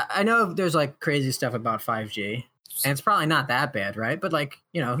 I know there's like crazy stuff about 5G, and it's probably not that bad, right? But like,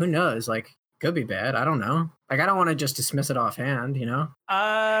 who knows? Like, could be bad. I don't know. Like, I don't want to just dismiss it offhand.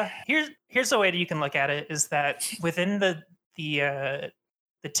 Here's a way that you can look at it: is that within the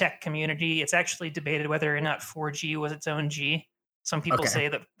tech community, it's actually debated whether or not 4G was its own G. Some people say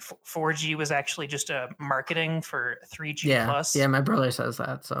that 4G was actually just a marketing for 3G plus. Yeah, my brother says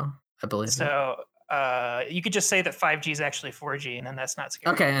that, so I believe it. So you could just say that 5G is actually 4G, and then that's not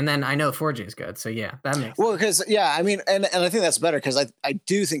scary. Okay, and then I know 4G is good, so yeah, that makes well, because I mean, and I think that's better because I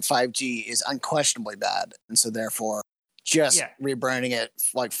do think 5G is unquestionably bad, and so therefore just rebranding it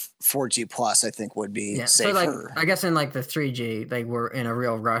like 4G plus, I think would be safer. So like, I guess in like the 3G, they were in a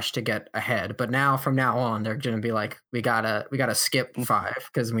real rush to get ahead, but now from now on, they're going to be like, we gotta skip 5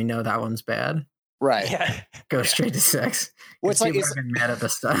 because we know that one's bad. Right. Yeah. Go straight to 6. Well, it's like it's mad at the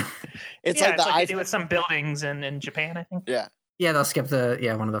stuff. It's like they do with some buildings in Japan, I think. Yeah. Yeah, they'll skip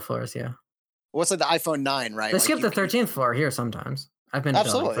one of the floors. Yeah. Well, it's like the iPhone 9, right? They skip the 13th floor here sometimes. I've been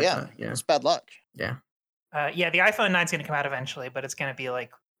absolutely, yeah. It's bad luck. Yeah. The iPhone 9 is going to come out eventually, but it's going to be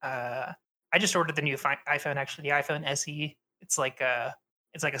like I just ordered the new iPhone. Actually, the iPhone SE. It's like a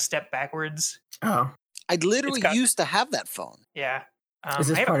step backwards. Oh, I literally used to have that phone. Yeah. Is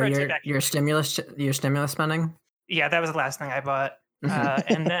this part of your stimulus spending? Yeah, that was the last thing I bought.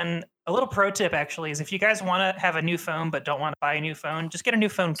 And then a little pro tip actually is if you guys want to have a new phone but don't want to buy a new phone, just get a new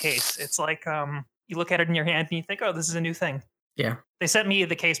phone case. It's like you look at it in your hand and you think, oh, this is a new thing. Yeah. They sent me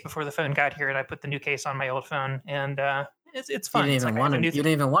the case before the phone got here, and I put the new case on my old phone, and it's fun. You didn't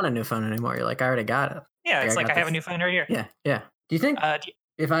even want a new phone anymore. You're like, I already got it. Yeah, it's like I have a new phone right here. Yeah. Do you think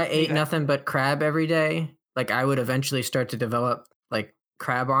if I ate nothing but crab every day, like I would eventually start to develop like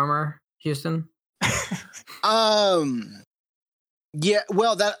crab armor, Houston? Yeah,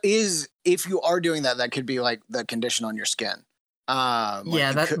 well, that is, if you are doing that, that could be like the condition on your skin. But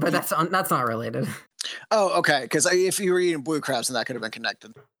that's not related. Oh, okay. Because if you were eating blue crabs, then that could have been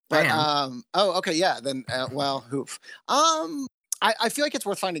connected. But okay, yeah. Then hoof. I feel like it's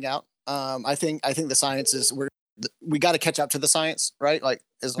worth finding out. I think the science is we got to catch up to the science, right? Like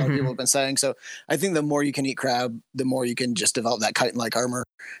as a lot of people have been saying. So I think the more you can eat crab, the more you can just develop that chitin-like armor.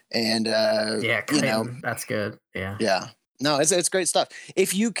 And that's good. Yeah. No, it's great stuff.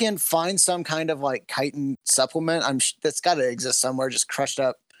 If you can find some kind of like chitin supplement, that's got to exist somewhere. Just crushed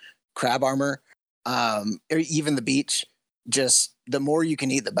up crab armor, or even the beach. Just the more you can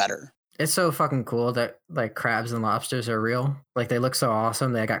eat, the better. It's so fucking cool that like crabs and lobsters are real. Like they look so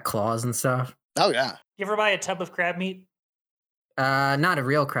awesome. They got claws and stuff. Oh yeah. You ever buy a tub of crab meat? Not a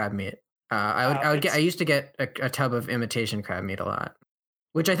real crab meat. I used to get a tub of imitation crab meat a lot,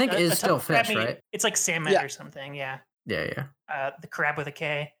 which I think is still fish, right? It's like salmon or something. Yeah. Yeah. The crab with a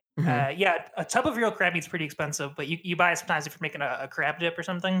K. Mm-hmm. A tub of real crab meat's pretty expensive, but you buy it sometimes if you're making a crab dip or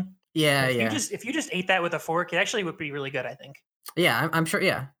something. Yeah, if you just ate that with a fork, it actually would be really good, I think. Yeah, I'm sure.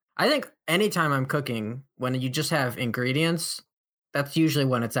 Yeah, I think anytime I'm cooking, when you just have ingredients, that's usually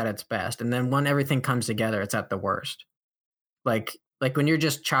when it's at its best, and then when everything comes together, it's at the worst. Like when you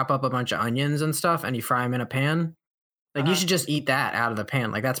just chop up a bunch of onions and stuff and you fry them in a pan. Like you should just eat that out of the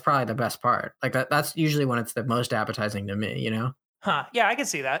pan. Like that's probably the best part. Like that's usually when it's the most appetizing to me, you know? Huh. Yeah, I can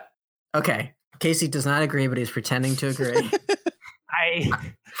see that. Okay. Casey does not agree, but he's pretending to agree.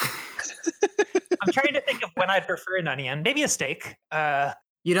 I'm trying to think of when I'd prefer an onion. Maybe a steak.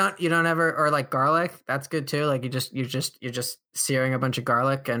 You don't ever, or like garlic. That's good too. Like you're just searing a bunch of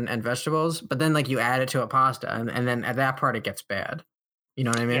garlic and vegetables, but then like you add it to a pasta, and then at that part it gets bad. You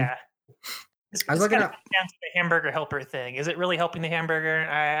know what I mean? Yeah. I was looking down to the hamburger helper thing. Is it really helping the hamburger?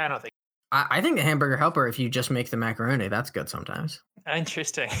 I don't think. I think the hamburger helper, if you just make the macaroni, that's good sometimes.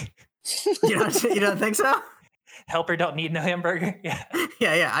 Interesting. You don't think so? Helper don't need no hamburger. Yeah.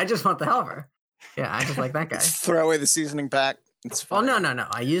 Yeah. I just want the helper. Yeah, I just like that guy. Throw away the seasoning pack. It's Well, fine. no.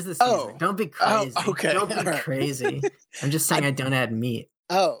 I use the seasoning. Don't be crazy. okay. Don't be crazy. I'm just saying I don't add meat.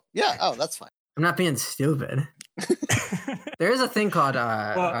 Oh, yeah. Oh, that's fine. I'm not being stupid. There is a thing called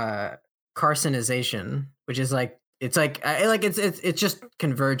carcinization, which is like it's just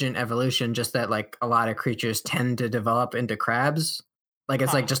convergent evolution. Just that like a lot of creatures tend to develop into crabs. Like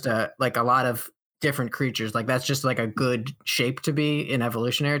it's like just a lot of different creatures. Like that's just like a good shape to be in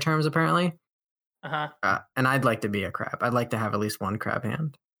evolutionary terms, apparently. And I'd like to be a crab. I'd like to have at least one crab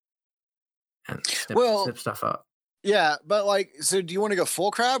hand and snip stuff up. Yeah, but like, so do you want to go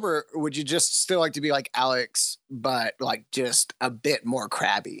full crab, or would you just still like to be like Alex, but like just a bit more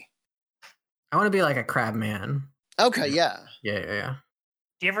crabby? I want to be like a crab man. Okay, yeah. Yeah.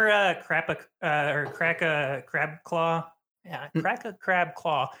 Do you ever crack a crab claw? Yeah, crack a crab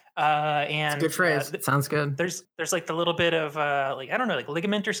claw. And it's a good phrase. It sounds good. There's like the little bit of like I don't know, like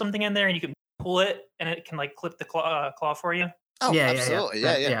ligament or something in there, and you can pull it, and it can like clip the claw for you. Oh, yeah, absolutely.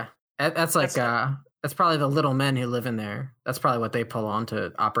 Yeah. That's like that's probably the little men who live in there. That's probably what they pull on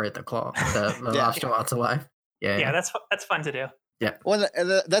to operate the claw, the lobster while it's alive. Yeah, that's fun to do. Yeah. Well,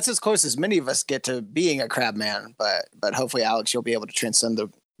 that's as close as many of us get to being a crab man, but hopefully, Alex, you'll be able to transcend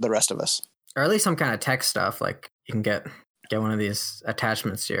the rest of us. Or at least some kind of tech stuff, like you can get one of these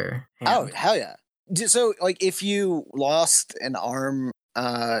attachments to your hand. Oh, hell yeah. So, like, if you lost an arm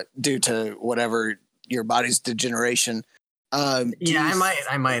due to whatever your body's degeneration, I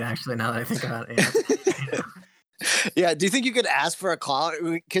might actually, now that I think about it. Yeah, do you think you could ask for a claw?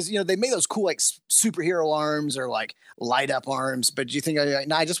 Because they made those cool like superhero arms or like light up arms, but do you think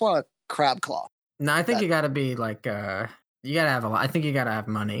no, I just want a crab claw? No, I think you got to be like you got to have a lot. I think you got to have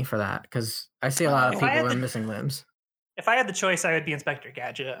money for that, because I see a lot of people with missing limbs. If I had the choice, I would be Inspector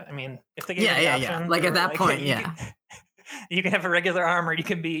Gadget. I mean, if they gave me the option, like at that point, you can have a regular arm, or you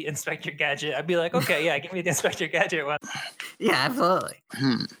can be Inspector Gadget. I'd be like, okay, yeah, give me the Inspector Gadget one. Yeah, absolutely.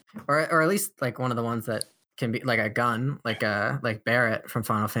 Or at least like one of the ones that can be like a gun, like Barrett from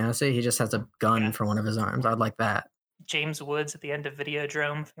Final Fantasy. He just has a gun for one of his arms. I'd like that. James Woods at the end of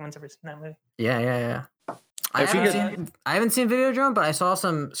Videodrome. If anyone's ever seen that movie. Yeah. I haven't seen Videodrome, but I saw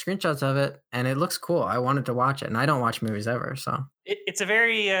some screenshots of it, and it looks cool. I wanted to watch it, and I don't watch movies ever, so it's a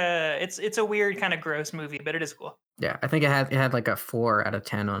very it's a weird kind of gross movie, but it is cool. Yeah, I think it had like a 4 out of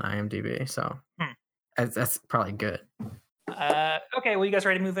 10 on IMDb, so that's probably good. Okay, well, you guys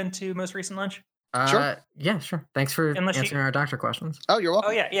ready to move into most recent lunch? Sure. Yeah, sure. Thanks for answering our doctor questions. Oh, you're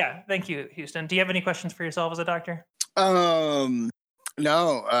welcome. Oh yeah. Thank you, Houston. Do you have any questions for yourself as a doctor? No.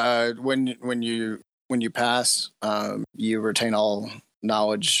 When you pass, you retain all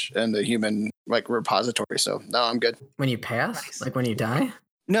knowledge in the human like repository. So no, I'm good. When you pass, Nice. like when you die.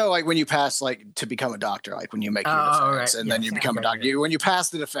 No, like when you pass, like to become a doctor, like when you make your defense, and then you become a doctor. When you pass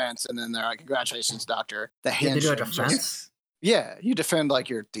the defense, and then they're like, "Congratulations, doctor." The handshake. You do a defense. Yeah, you defend like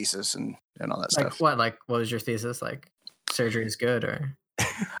your thesis and all that like stuff. What? Like, what was your thesis? Like, surgery is good, or?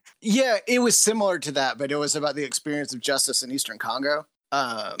 Yeah, it was similar to that, but it was about the experience of justice in Eastern Congo.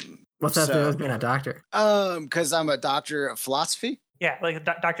 What's that to do with being a doctor? Because I'm a doctor of philosophy. Yeah, like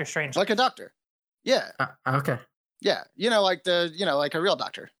Doctor Strange. Like a doctor. Yeah. Okay. Yeah, like a real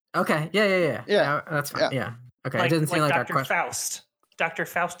doctor. Okay. Yeah. Yeah, that's fine. Yeah. Okay. Like, it didn't seem like Dr. a question. Faust. Dr.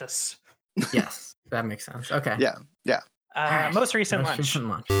 Faustus. Yes, that makes sense. Okay. Yeah. Most recent lunch. Recent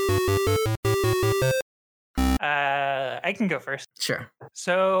lunch. I can go first. Sure.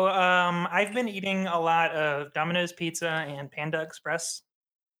 So I've been eating a lot of Domino's Pizza and Panda Express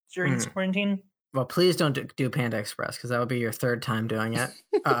during this quarantine. Well, please don't do Panda Express, because that would be your third time doing it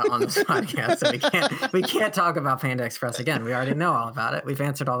on this podcast. So we can't talk about Panda Express again. We already know all about it. We've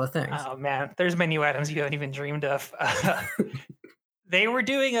answered all the things. Oh man, there's menu items you haven't even dreamed of. They were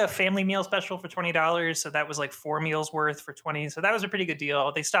doing a family meal special for $20, so that was like 4 meals worth for $20. So that was a pretty good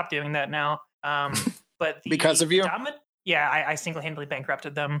deal. They stopped doing that now. But because of you? I single-handedly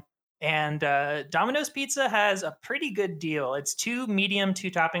bankrupted them. And Domino's Pizza has a pretty good deal. It's 2 medium, 2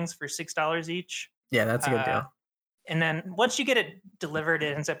 toppings for $6 each. Yeah, that's a good deal. And then once you get it delivered,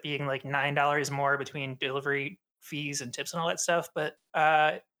 it ends up being like $9 more between delivery fees and tips and all that stuff. But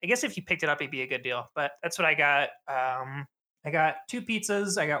I guess if you picked it up, it'd be a good deal. But that's what I got. I got 2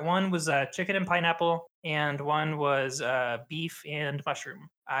 pizzas. I got one was chicken and pineapple, and one was beef and mushroom.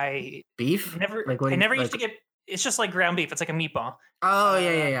 Beef? I never used to get. It's just like ground beef. It's like a meatball. Oh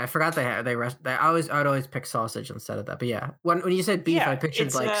yeah. I forgot I'd always pick sausage instead of that. But yeah, when you said beef, I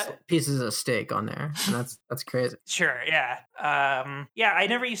pictured like pieces of steak on there, and that's crazy. Sure, yeah. I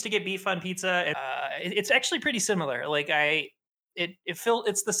never used to get beef on pizza. It's actually pretty similar. Like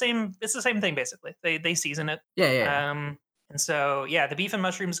it's the same thing basically. They season it. Yeah. And so, yeah, the beef and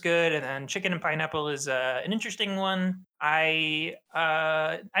mushroom's good, and then chicken and pineapple is an interesting one. I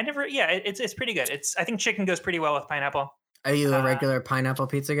never, yeah, it's pretty good. I think chicken goes pretty well with pineapple. Are you a regular pineapple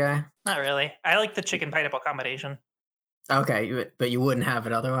pizza guy? Not really. I like the chicken pineapple combination. Okay, but you wouldn't have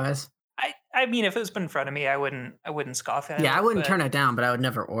it otherwise? I mean, if it was put in front of me, I wouldn't scoff at it. Yeah, I wouldn't turn it down, but I would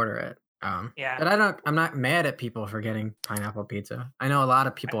never order it. Yeah. But I'm not mad at people for getting pineapple pizza. I know a lot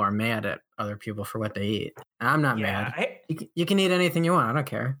of people are mad at other people for what they eat. And I'm not mad. You can eat anything you want. I don't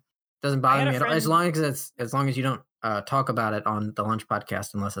care. It doesn't bother me at all. As long as you don't talk about it on the lunch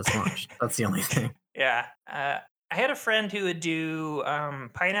podcast unless it's lunch. That's the only thing. Yeah. I had a friend who would do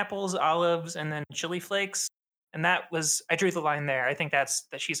pineapples, olives, and then chili flakes. And I drew the line there. I think that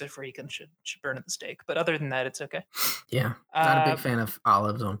she's a freak and should burn at the stake. But other than that, it's okay. Yeah. Not a big fan of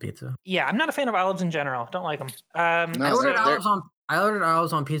olives on pizza. Yeah, I'm not a fan of olives in general. Don't like them. I ordered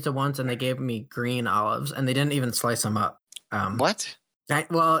olives on pizza once, and they gave me green olives, and they didn't even slice them up. What? I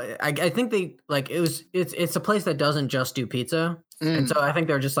think they it's a place that doesn't just do pizza, and so I think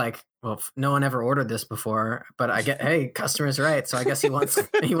they're just like, well, no one ever ordered this before, but hey, customer's right, so I guess he wants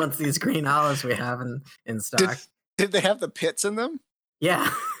these green olives we have in stock. Did they have the pits in them?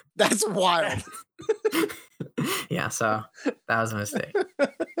 Yeah, that's wild. Yeah, so that was a mistake.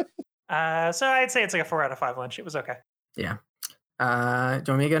 So I'd say it's like a 4 out of 5 lunch. It was okay. Yeah. Do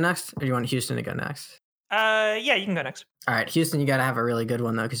you want me to go next, or do you want Houston to go next? Yeah, you can go next. All right, Houston, you got to have a really good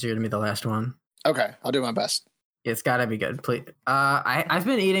one though, because you're gonna be the last one. Okay, I'll do my best. It's got to be good, please. I've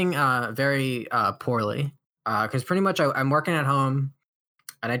been eating very poorly because pretty much I'm working at home,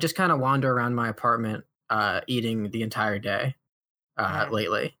 and I just kind of wander around my apartment eating the entire day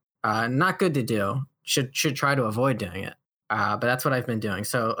lately. Not good to do. Should try to avoid doing it. But that's what I've been doing.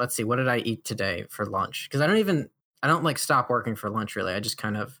 So let's see, what did I eat today for lunch? Because I don't like stop working for lunch really. I just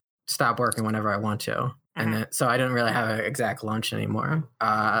kind of stop working whenever I want to, and then so I don't really have an exact lunch anymore.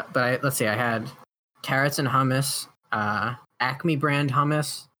 But let's see, I had carrots and hummus, Acme brand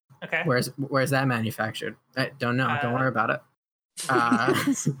hummus. Okay. Where's that manufactured? I don't know. Don't worry about it.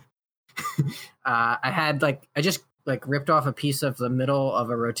 I had I just ripped off a piece of the middle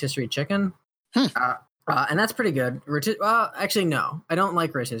of a rotisserie chicken. And that's pretty good. Well, actually, no. I don't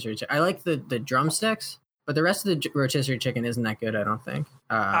like rotisserie chicken. I like the drumsticks, but the rest of the rotisserie chicken isn't that good, I don't think.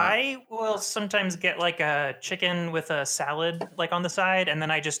 I will sometimes get a chicken with a salad on the side, and then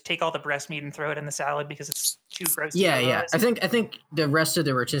I just take all the breast meat and throw it in the salad because it's too gross. Yeah. I think the rest of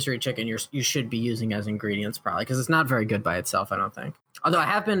the rotisserie chicken you should be using as ingredients probably because it's not very good by itself, I don't think. Although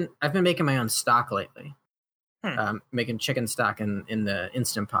I've been making my own stock lately. Making chicken stock in the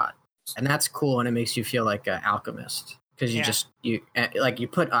Instant Pot. And that's cool, and it makes you feel like an alchemist because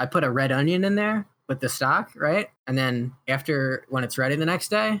I put a red onion in there with the stock, right? And then when it's ready the next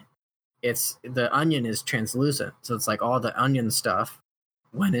day, the onion is translucent, so it's all the onion stuff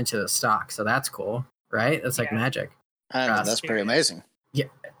went into the stock. So that's cool, right? That's like magic. That's pretty amazing. Yeah.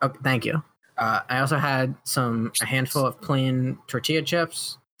 Oh, thank you. I also had a handful of plain tortilla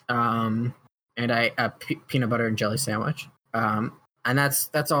chips, and a peanut butter and jelly sandwich. And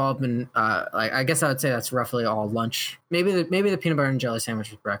that's all been I guess I would say that's roughly all lunch. Maybe the peanut butter and jelly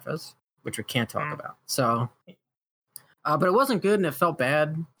sandwich was breakfast, which we can't talk about. So, but it wasn't good and it felt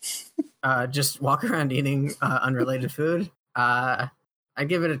bad. Just walk around eating unrelated food. I'd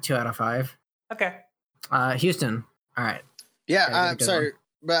give it a 2 out of 5. Okay. Houston. All right. Yeah. I'm sorry.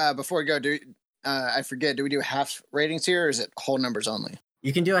 Before we go, I forget. Do we do half ratings here, or is it whole numbers only?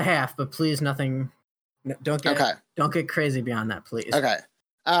 You can do a half, but please nothing. Don't get crazy beyond that, please. Okay.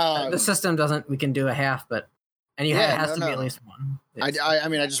 The system doesn't. We can do a half, but it has to be at least one. I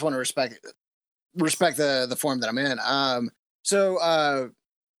mean, I just want to respect the form that I'm in. So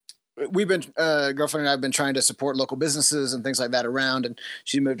we've been girlfriend and I've been trying to support local businesses and things like that around, and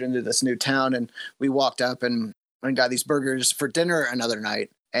she moved into this new town, and we walked up and got these burgers for dinner another night.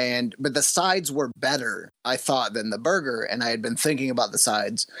 But the sides were better, I thought, than the burger, and I had been thinking about the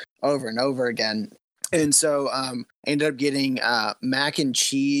sides over and over again. And so I ended up getting mac and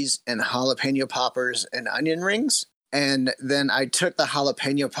cheese and jalapeno poppers and onion rings. And then I took the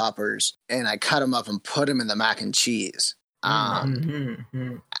jalapeno poppers and I cut them up and put them in the mac and cheese. And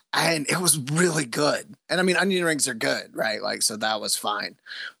it was really good. And I mean, onion rings are good, right? So that was fine.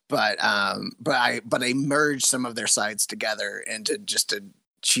 But I merged some of their sides together into just a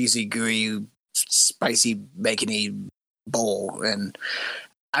cheesy, gooey, spicy, bacony bowl. And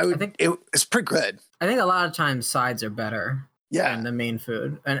I think it's pretty good. I think a lot of times sides are better than the main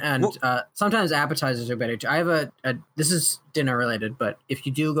food, and sometimes appetizers are better too. I have this is dinner related, but if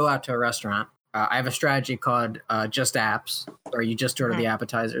you do go out to a restaurant, I have a strategy called just apps, where you just order the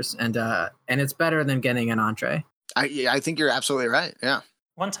appetizers, and it's better than getting an entree. I think you're absolutely right. Yeah.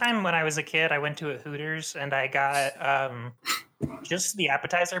 One time when I was a kid, I went to a Hooters and I got just the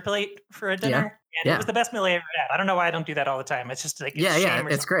appetizer plate for a dinner. And it was the best meal I ever had. I don't know why I don't do that all the time. It's just like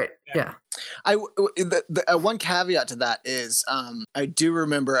it's great. Yeah. The one caveat to that is I do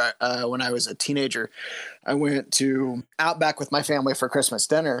remember when I was a teenager, I went to Outback with my family for Christmas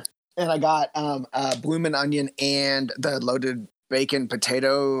dinner, and I got bloomin' onion and the loaded bacon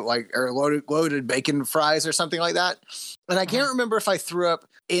potato, or loaded bacon fries or something like that. And I can't remember if I threw up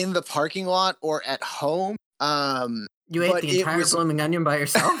in the parking lot or at home. You ate the entire blooming onion by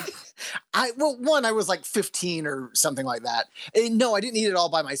yourself? I was like 15 or something like that. And no, I didn't eat it all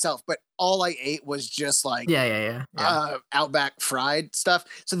by myself, but all I ate was just like Outback fried stuff.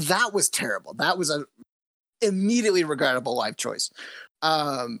 So that was terrible. That was a immediately regrettable life choice.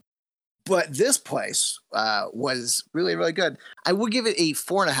 But this place was really, really good. I will give it a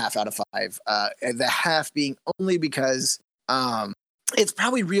 4.5 out of 5. The half being only because it's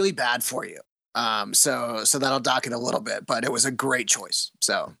probably really bad for you. So that'll dock it a little bit, but it was a great choice.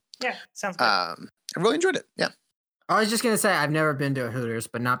 So yeah, sounds good. I really enjoyed it. Yeah. I was just gonna say I've never been to a Hooters,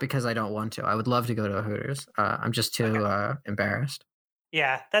 but not because I don't want to. I would love to go to a Hooters. I'm just too embarrassed.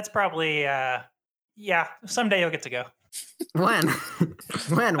 Yeah, that's probably someday you'll get to go. When?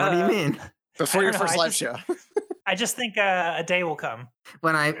 When? What do you mean? Before your first live show. I just think a day will come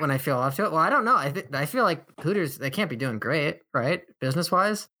when I feel up to it. Well, I don't know. I feel like Hooters, they can't be doing great, right? Business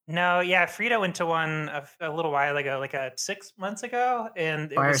wise. No, yeah. Frida went to one a little while ago, like 6 months ago,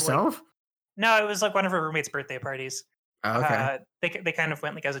 and it by was herself. No, it was like one of her roommates' birthday parties. Oh, okay. They kind of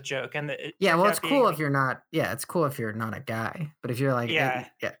went like as a joke, and it's cool if you're not. Yeah, it's cool if you're not a guy, but if you're like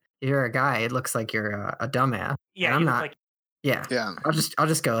if you're a guy, it looks like you're a dumbass. Yeah, I'm not. Like, yeah. I'll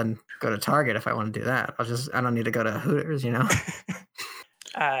just go to Target if I want to do that. I don't need to go to Hooters, you know.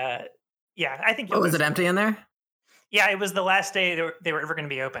 Yeah, I think. Was it empty in there? Yeah, it was the last day they were ever going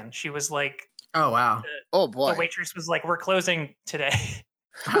to be open. She was like, "Oh wow, oh boy." The waitress was like, "We're closing today."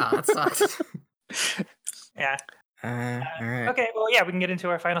 Wow, that sucks. Yeah. All right. Okay. Well, yeah, we can get into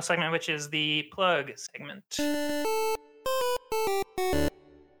our final segment, which is the plug segment.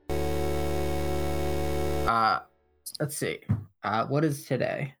 Let's see. What is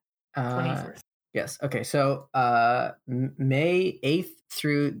today? 24th. Yes. Okay. So May 8th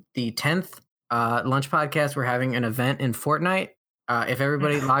through the 10th, Lunch Podcast, we're having an event in Fortnite. If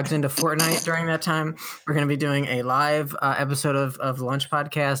everybody logs into Fortnite during that time, we're going to be doing a live episode of the Lunch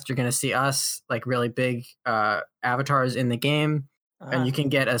Podcast. You're going to see us, like really big avatars in the game, and you can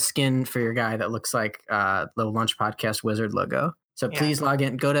get a skin for your guy that looks like the Lunch Podcast wizard logo. So please log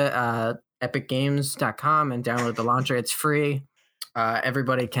in. Go to epicgames.com and download the launcher. It's free.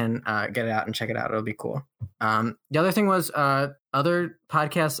 Everybody can get it out and check it out. It'll be cool. The other thing was other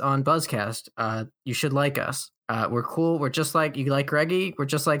podcasts on Buzzcast. You should like us. We're cool. We're just like you like Greggy. We're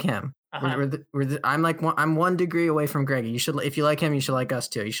just like him. I'm 1 degree away from Greggy. You should, if you like him, you should like us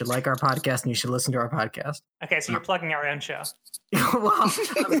too. You should like our podcast and you should listen to our podcast. Okay, so you're plugging our own show. Well, I'm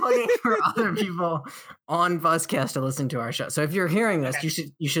plugging for other people on Buzzcast to listen to our show. So if you're hearing this,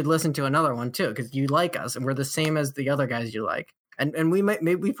 you should listen to another one too, because you like us and we're the same as the other guys you like. And we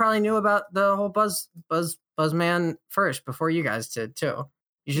probably knew about the whole Buzzman first before you guys did too.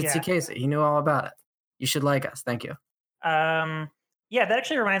 You should see Casey. He knew all about it. You should like us. Thank you. Yeah, that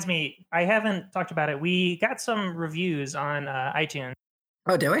actually reminds me. I haven't talked about it. We got some reviews on iTunes.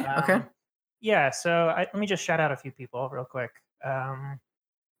 Oh, did we? Okay. Yeah, so let me just shout out a few people real quick.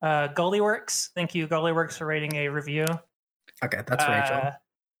 Gullyworks. Thank you, Gullyworks, for writing a review. Okay, that's Rachel.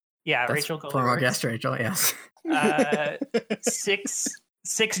 Yeah, that's Rachel Gullyworks. Former guest Rachel, yes.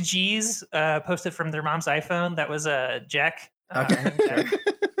 6Gs posted from their mom's iPhone. That was Jack. Okay.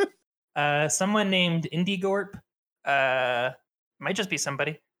 Someone named IndieGorp. Might just be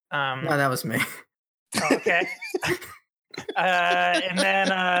somebody. No, that was me. Oh, okay. And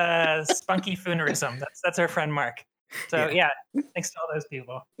then Spunky Foonerism. That's our friend Mark. So yeah, thanks to all those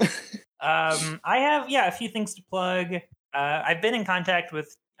people. I have a few things to plug. I've been in contact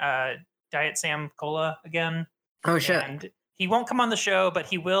with Diet Sam Cola again. Oh shit. And he won't come on the show, but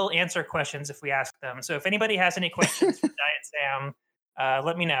he will answer questions if we ask them. So if anybody has any questions for Diet Sam,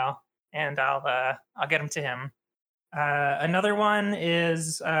 let me know, and I'll get them to him. Another one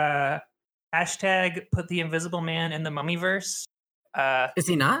is hashtag put the Invisible Man in the Mummyverse. Is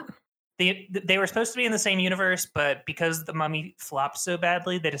he not? They were supposed to be in the same universe, but because the Mummy flopped so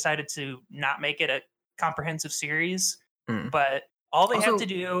badly, they decided to not make it a comprehensive series. But all they have to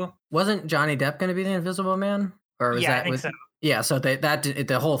do... Wasn't Johnny Depp going to be the Invisible Man? Or was I think so. Yeah, so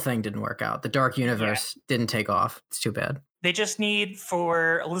the whole thing didn't work out. The Dark Universe didn't take off. It's too bad. They just need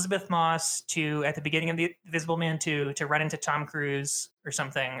for Elizabeth Moss to, at the beginning of the Invisible Man 2, to run into Tom Cruise or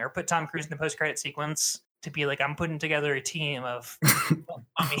something, or put Tom Cruise in the post-credit sequence to be like, I'm putting together a team of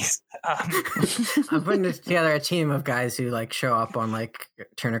mummies. I'm putting together a team of guys who like show up on like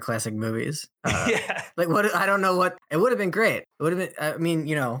Turner Classic Movies. Yeah. Like what? I don't know what. It would have been great. It would have been. I mean,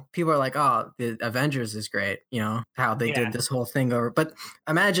 you know, people are like, oh, the Avengers is great. You know how they did this whole thing over. But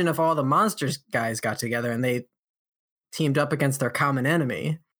imagine if all the monsters guys got together and they teamed up against their common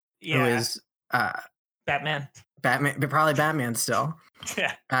enemy, who is Batman. Batman, probably Batman still.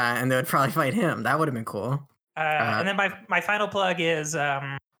 Yeah. And they would probably fight him. That would have been cool. And then my final plug is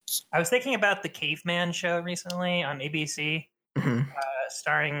I was thinking about the Caveman show recently on ABC,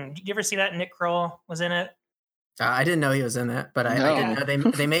 starring. Did you ever see that? Nick Kroll was in it. I didn't know he was in it, but I didn't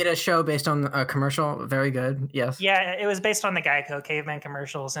know they made a show based on a commercial. Very good. Yes. Yeah, it was based on the Geico Caveman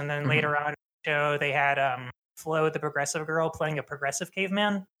commercials, and then later on in the show they had Flo, the progressive girl, playing a progressive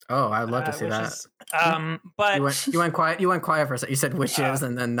caveman. Oh, I'd love to see that. But you went quiet. You went quiet for a second. You said witches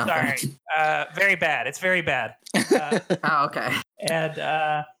and then nothing. Sorry. Very bad. It's very bad. Oh, okay.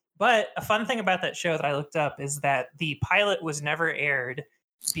 And but a fun thing about that show that I looked up is that the pilot was never aired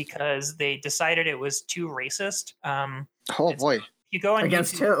because they decided it was too racist. Oh boy! You go on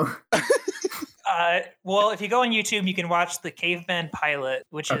against YouTube, who? Well, if you go on YouTube, you can watch the Caveman pilot,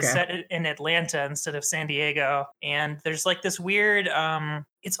 which is set in Atlanta instead of San Diego. And there's like this weird,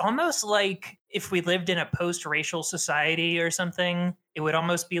 it's almost like if we lived in a post-racial society or something, it would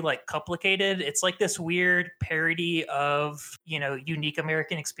almost be like complicated. It's like this weird parody of, you know, unique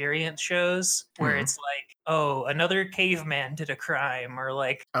American experience shows where it's like, oh, another caveman did a crime, or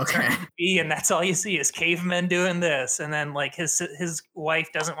like, and that's all you see is cavemen doing this. And then like his wife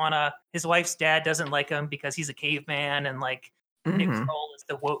doesn't want to, his wife's dad doesn't like him because he's a caveman. And like Nick Kroll is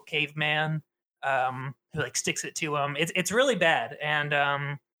the woke caveman who like sticks it to him. It's really bad. And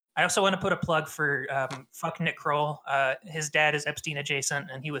I also want to put a plug for fuck Nick Kroll. His dad is Epstein adjacent,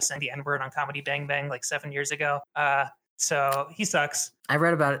 and he was saying the N-word on Comedy Bang Bang like 7 years ago. So he sucks. I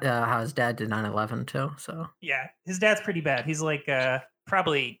read about how his dad did 9/11 too. So yeah, his dad's pretty bad. He's like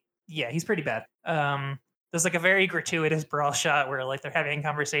he's pretty bad. There's like a very gratuitous brawl shot where like they're having a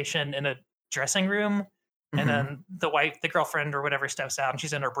conversation in a dressing room. And then the girlfriend or whatever steps out and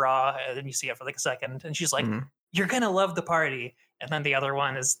she's in her bra, and then you see it for like a second and she's like, you're going to love the party. And then the other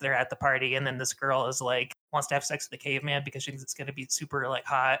one is they're at the party. And then this girl is like, wants to have sex with the caveman because she thinks it's going to be super like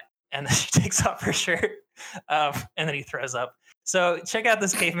hot. And then she takes off her shirt. And then he throws up. So check out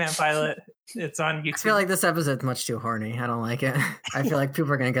this Caveman pilot. It's on YouTube. I feel like this episode's much too horny. I don't like it. I feel like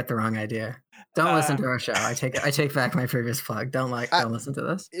people are going to get the wrong idea. Don't listen to our show. I take back my previous plug. Don't listen to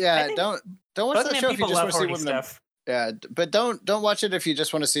this. Yeah, don't watch that show if you just want to see women stuff. Yeah, but don't watch it if you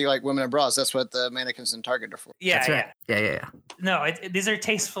just want to see like women in bras. That's what the mannequins in Target are for. Yeah, that's right. Yeah. No, these are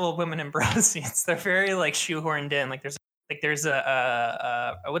tasteful women in bra scenes. They're very like shoehorned in. Like there's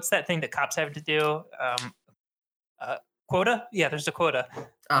a what's that thing that cops have to do? Quota? Yeah, there's a quota.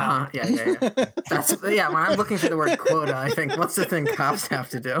 Yeah. That's when I'm looking for the word quota, I think what's the thing cops have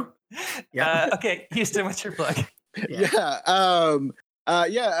to do? Yeah. Okay, Houston, what's your plug? You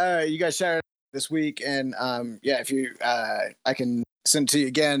guys shared this week, and if you I can send it to you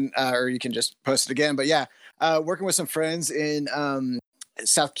again, or you can just post it again. But working with some friends in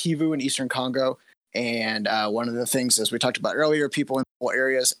South Kivu in Eastern Congo. And one of the things, as we talked about earlier, people in rural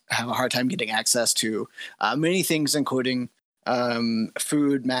areas have a hard time getting access to many things, including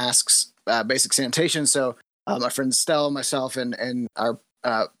food, masks, basic sanitation. So my friend Stella, myself, and our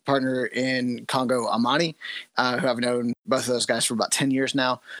partner in Congo, Amani, who I've known both of those guys for about 10 years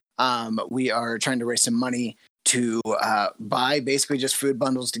now, we are trying to raise some money to buy basically just food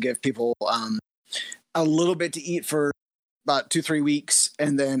bundles to give people a little bit to eat for about 2-3 weeks,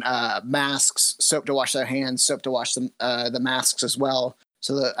 and then masks, soap to wash their hands, soap to wash the masks as well.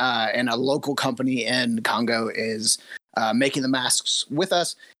 So that and a local company in Congo is making the masks with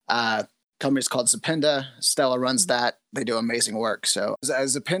us. Company's called Zapenda. Stella runs that. They do amazing work. So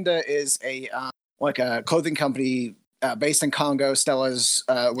Zapenda is a clothing company based in Congo. Stella's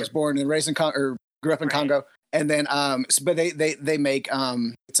was born and raised in Congo, or grew up in Congo. And then, but they make,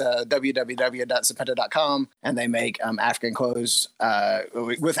 it's www.zapenda.com, and they make African clothes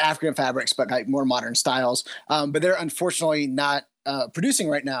with African fabrics, but like more modern styles. But they're unfortunately not producing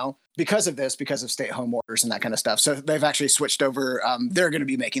right now because of stay-at-home orders and that kind of stuff. So they've actually switched over. They're going to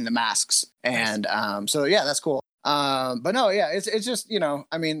be making the masks, and that's cool. But no, it's just,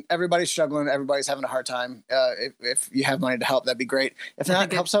 I mean, everybody's struggling. Everybody's having a hard time. If you have money to help, that'd be great. If not,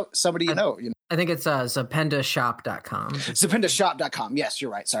 help somebody you know. I think it's zapendashop.com. Zapendashop.com. Yes,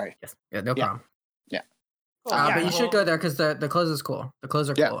 you're right. Sorry. Yes. Yeah, no problem. Yeah. Cool. But you should go there because the clothes is cool. The clothes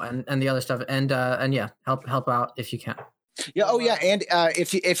are cool, and the other stuff, and yeah, help out if you can. Yeah. Oh yeah. And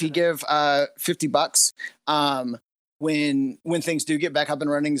if you give $50, when things do get back up and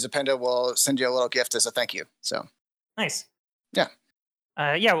running, Zapenda will send you a little gift as a thank you. So nice. Yeah.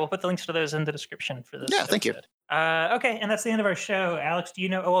 Yeah, we'll put the links to those in the description for this. Yeah, thank you. Okay, and that's the end of our show. Alex, do you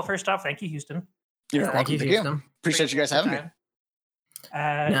know? Well, first off, thank you, Houston. Thank you, Houston. Appreciate you guys having me.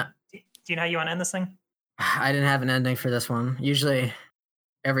 Do you know how you want to end this thing? I didn't have an ending for this one. Usually,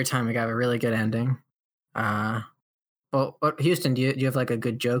 every time we got a really good ending. Well, Houston, do you have like a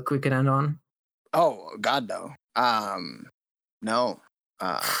good joke we could end on? Oh God, no. No.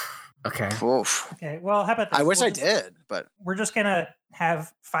 Okay. Oof. Okay. Well, how about this? I wish I did, but we're just gonna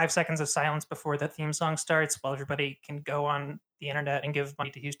have 5 seconds of silence before the theme song starts, while everybody can go on the internet and give money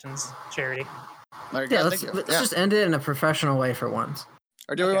to Houston's charity. Yeah, let's just end it in a professional way for once.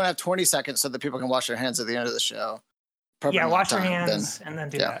 Or do we want to have 20 seconds so that people can wash their hands at the end of the show? Probably wash your hands and then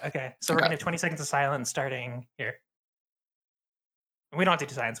do that. Okay. So we're gonna have 20 seconds of silence starting here. We don't have to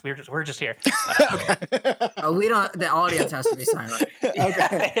do silence. We're just here. We don't. The audience has to be silent.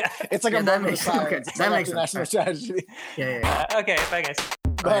 Okay. Yeah. It's like a moment of silence. Okay. That makes sense. National strategy. Yeah. Okay. Bye, guys.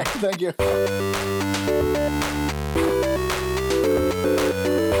 Bye. Thank you.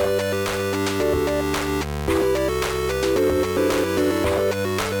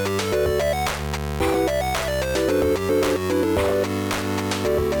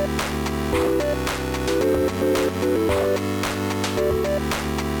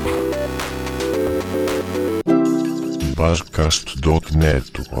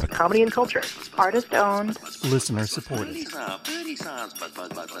 Buzzcast.network. Comedy and culture. Artist owned. Listener supported.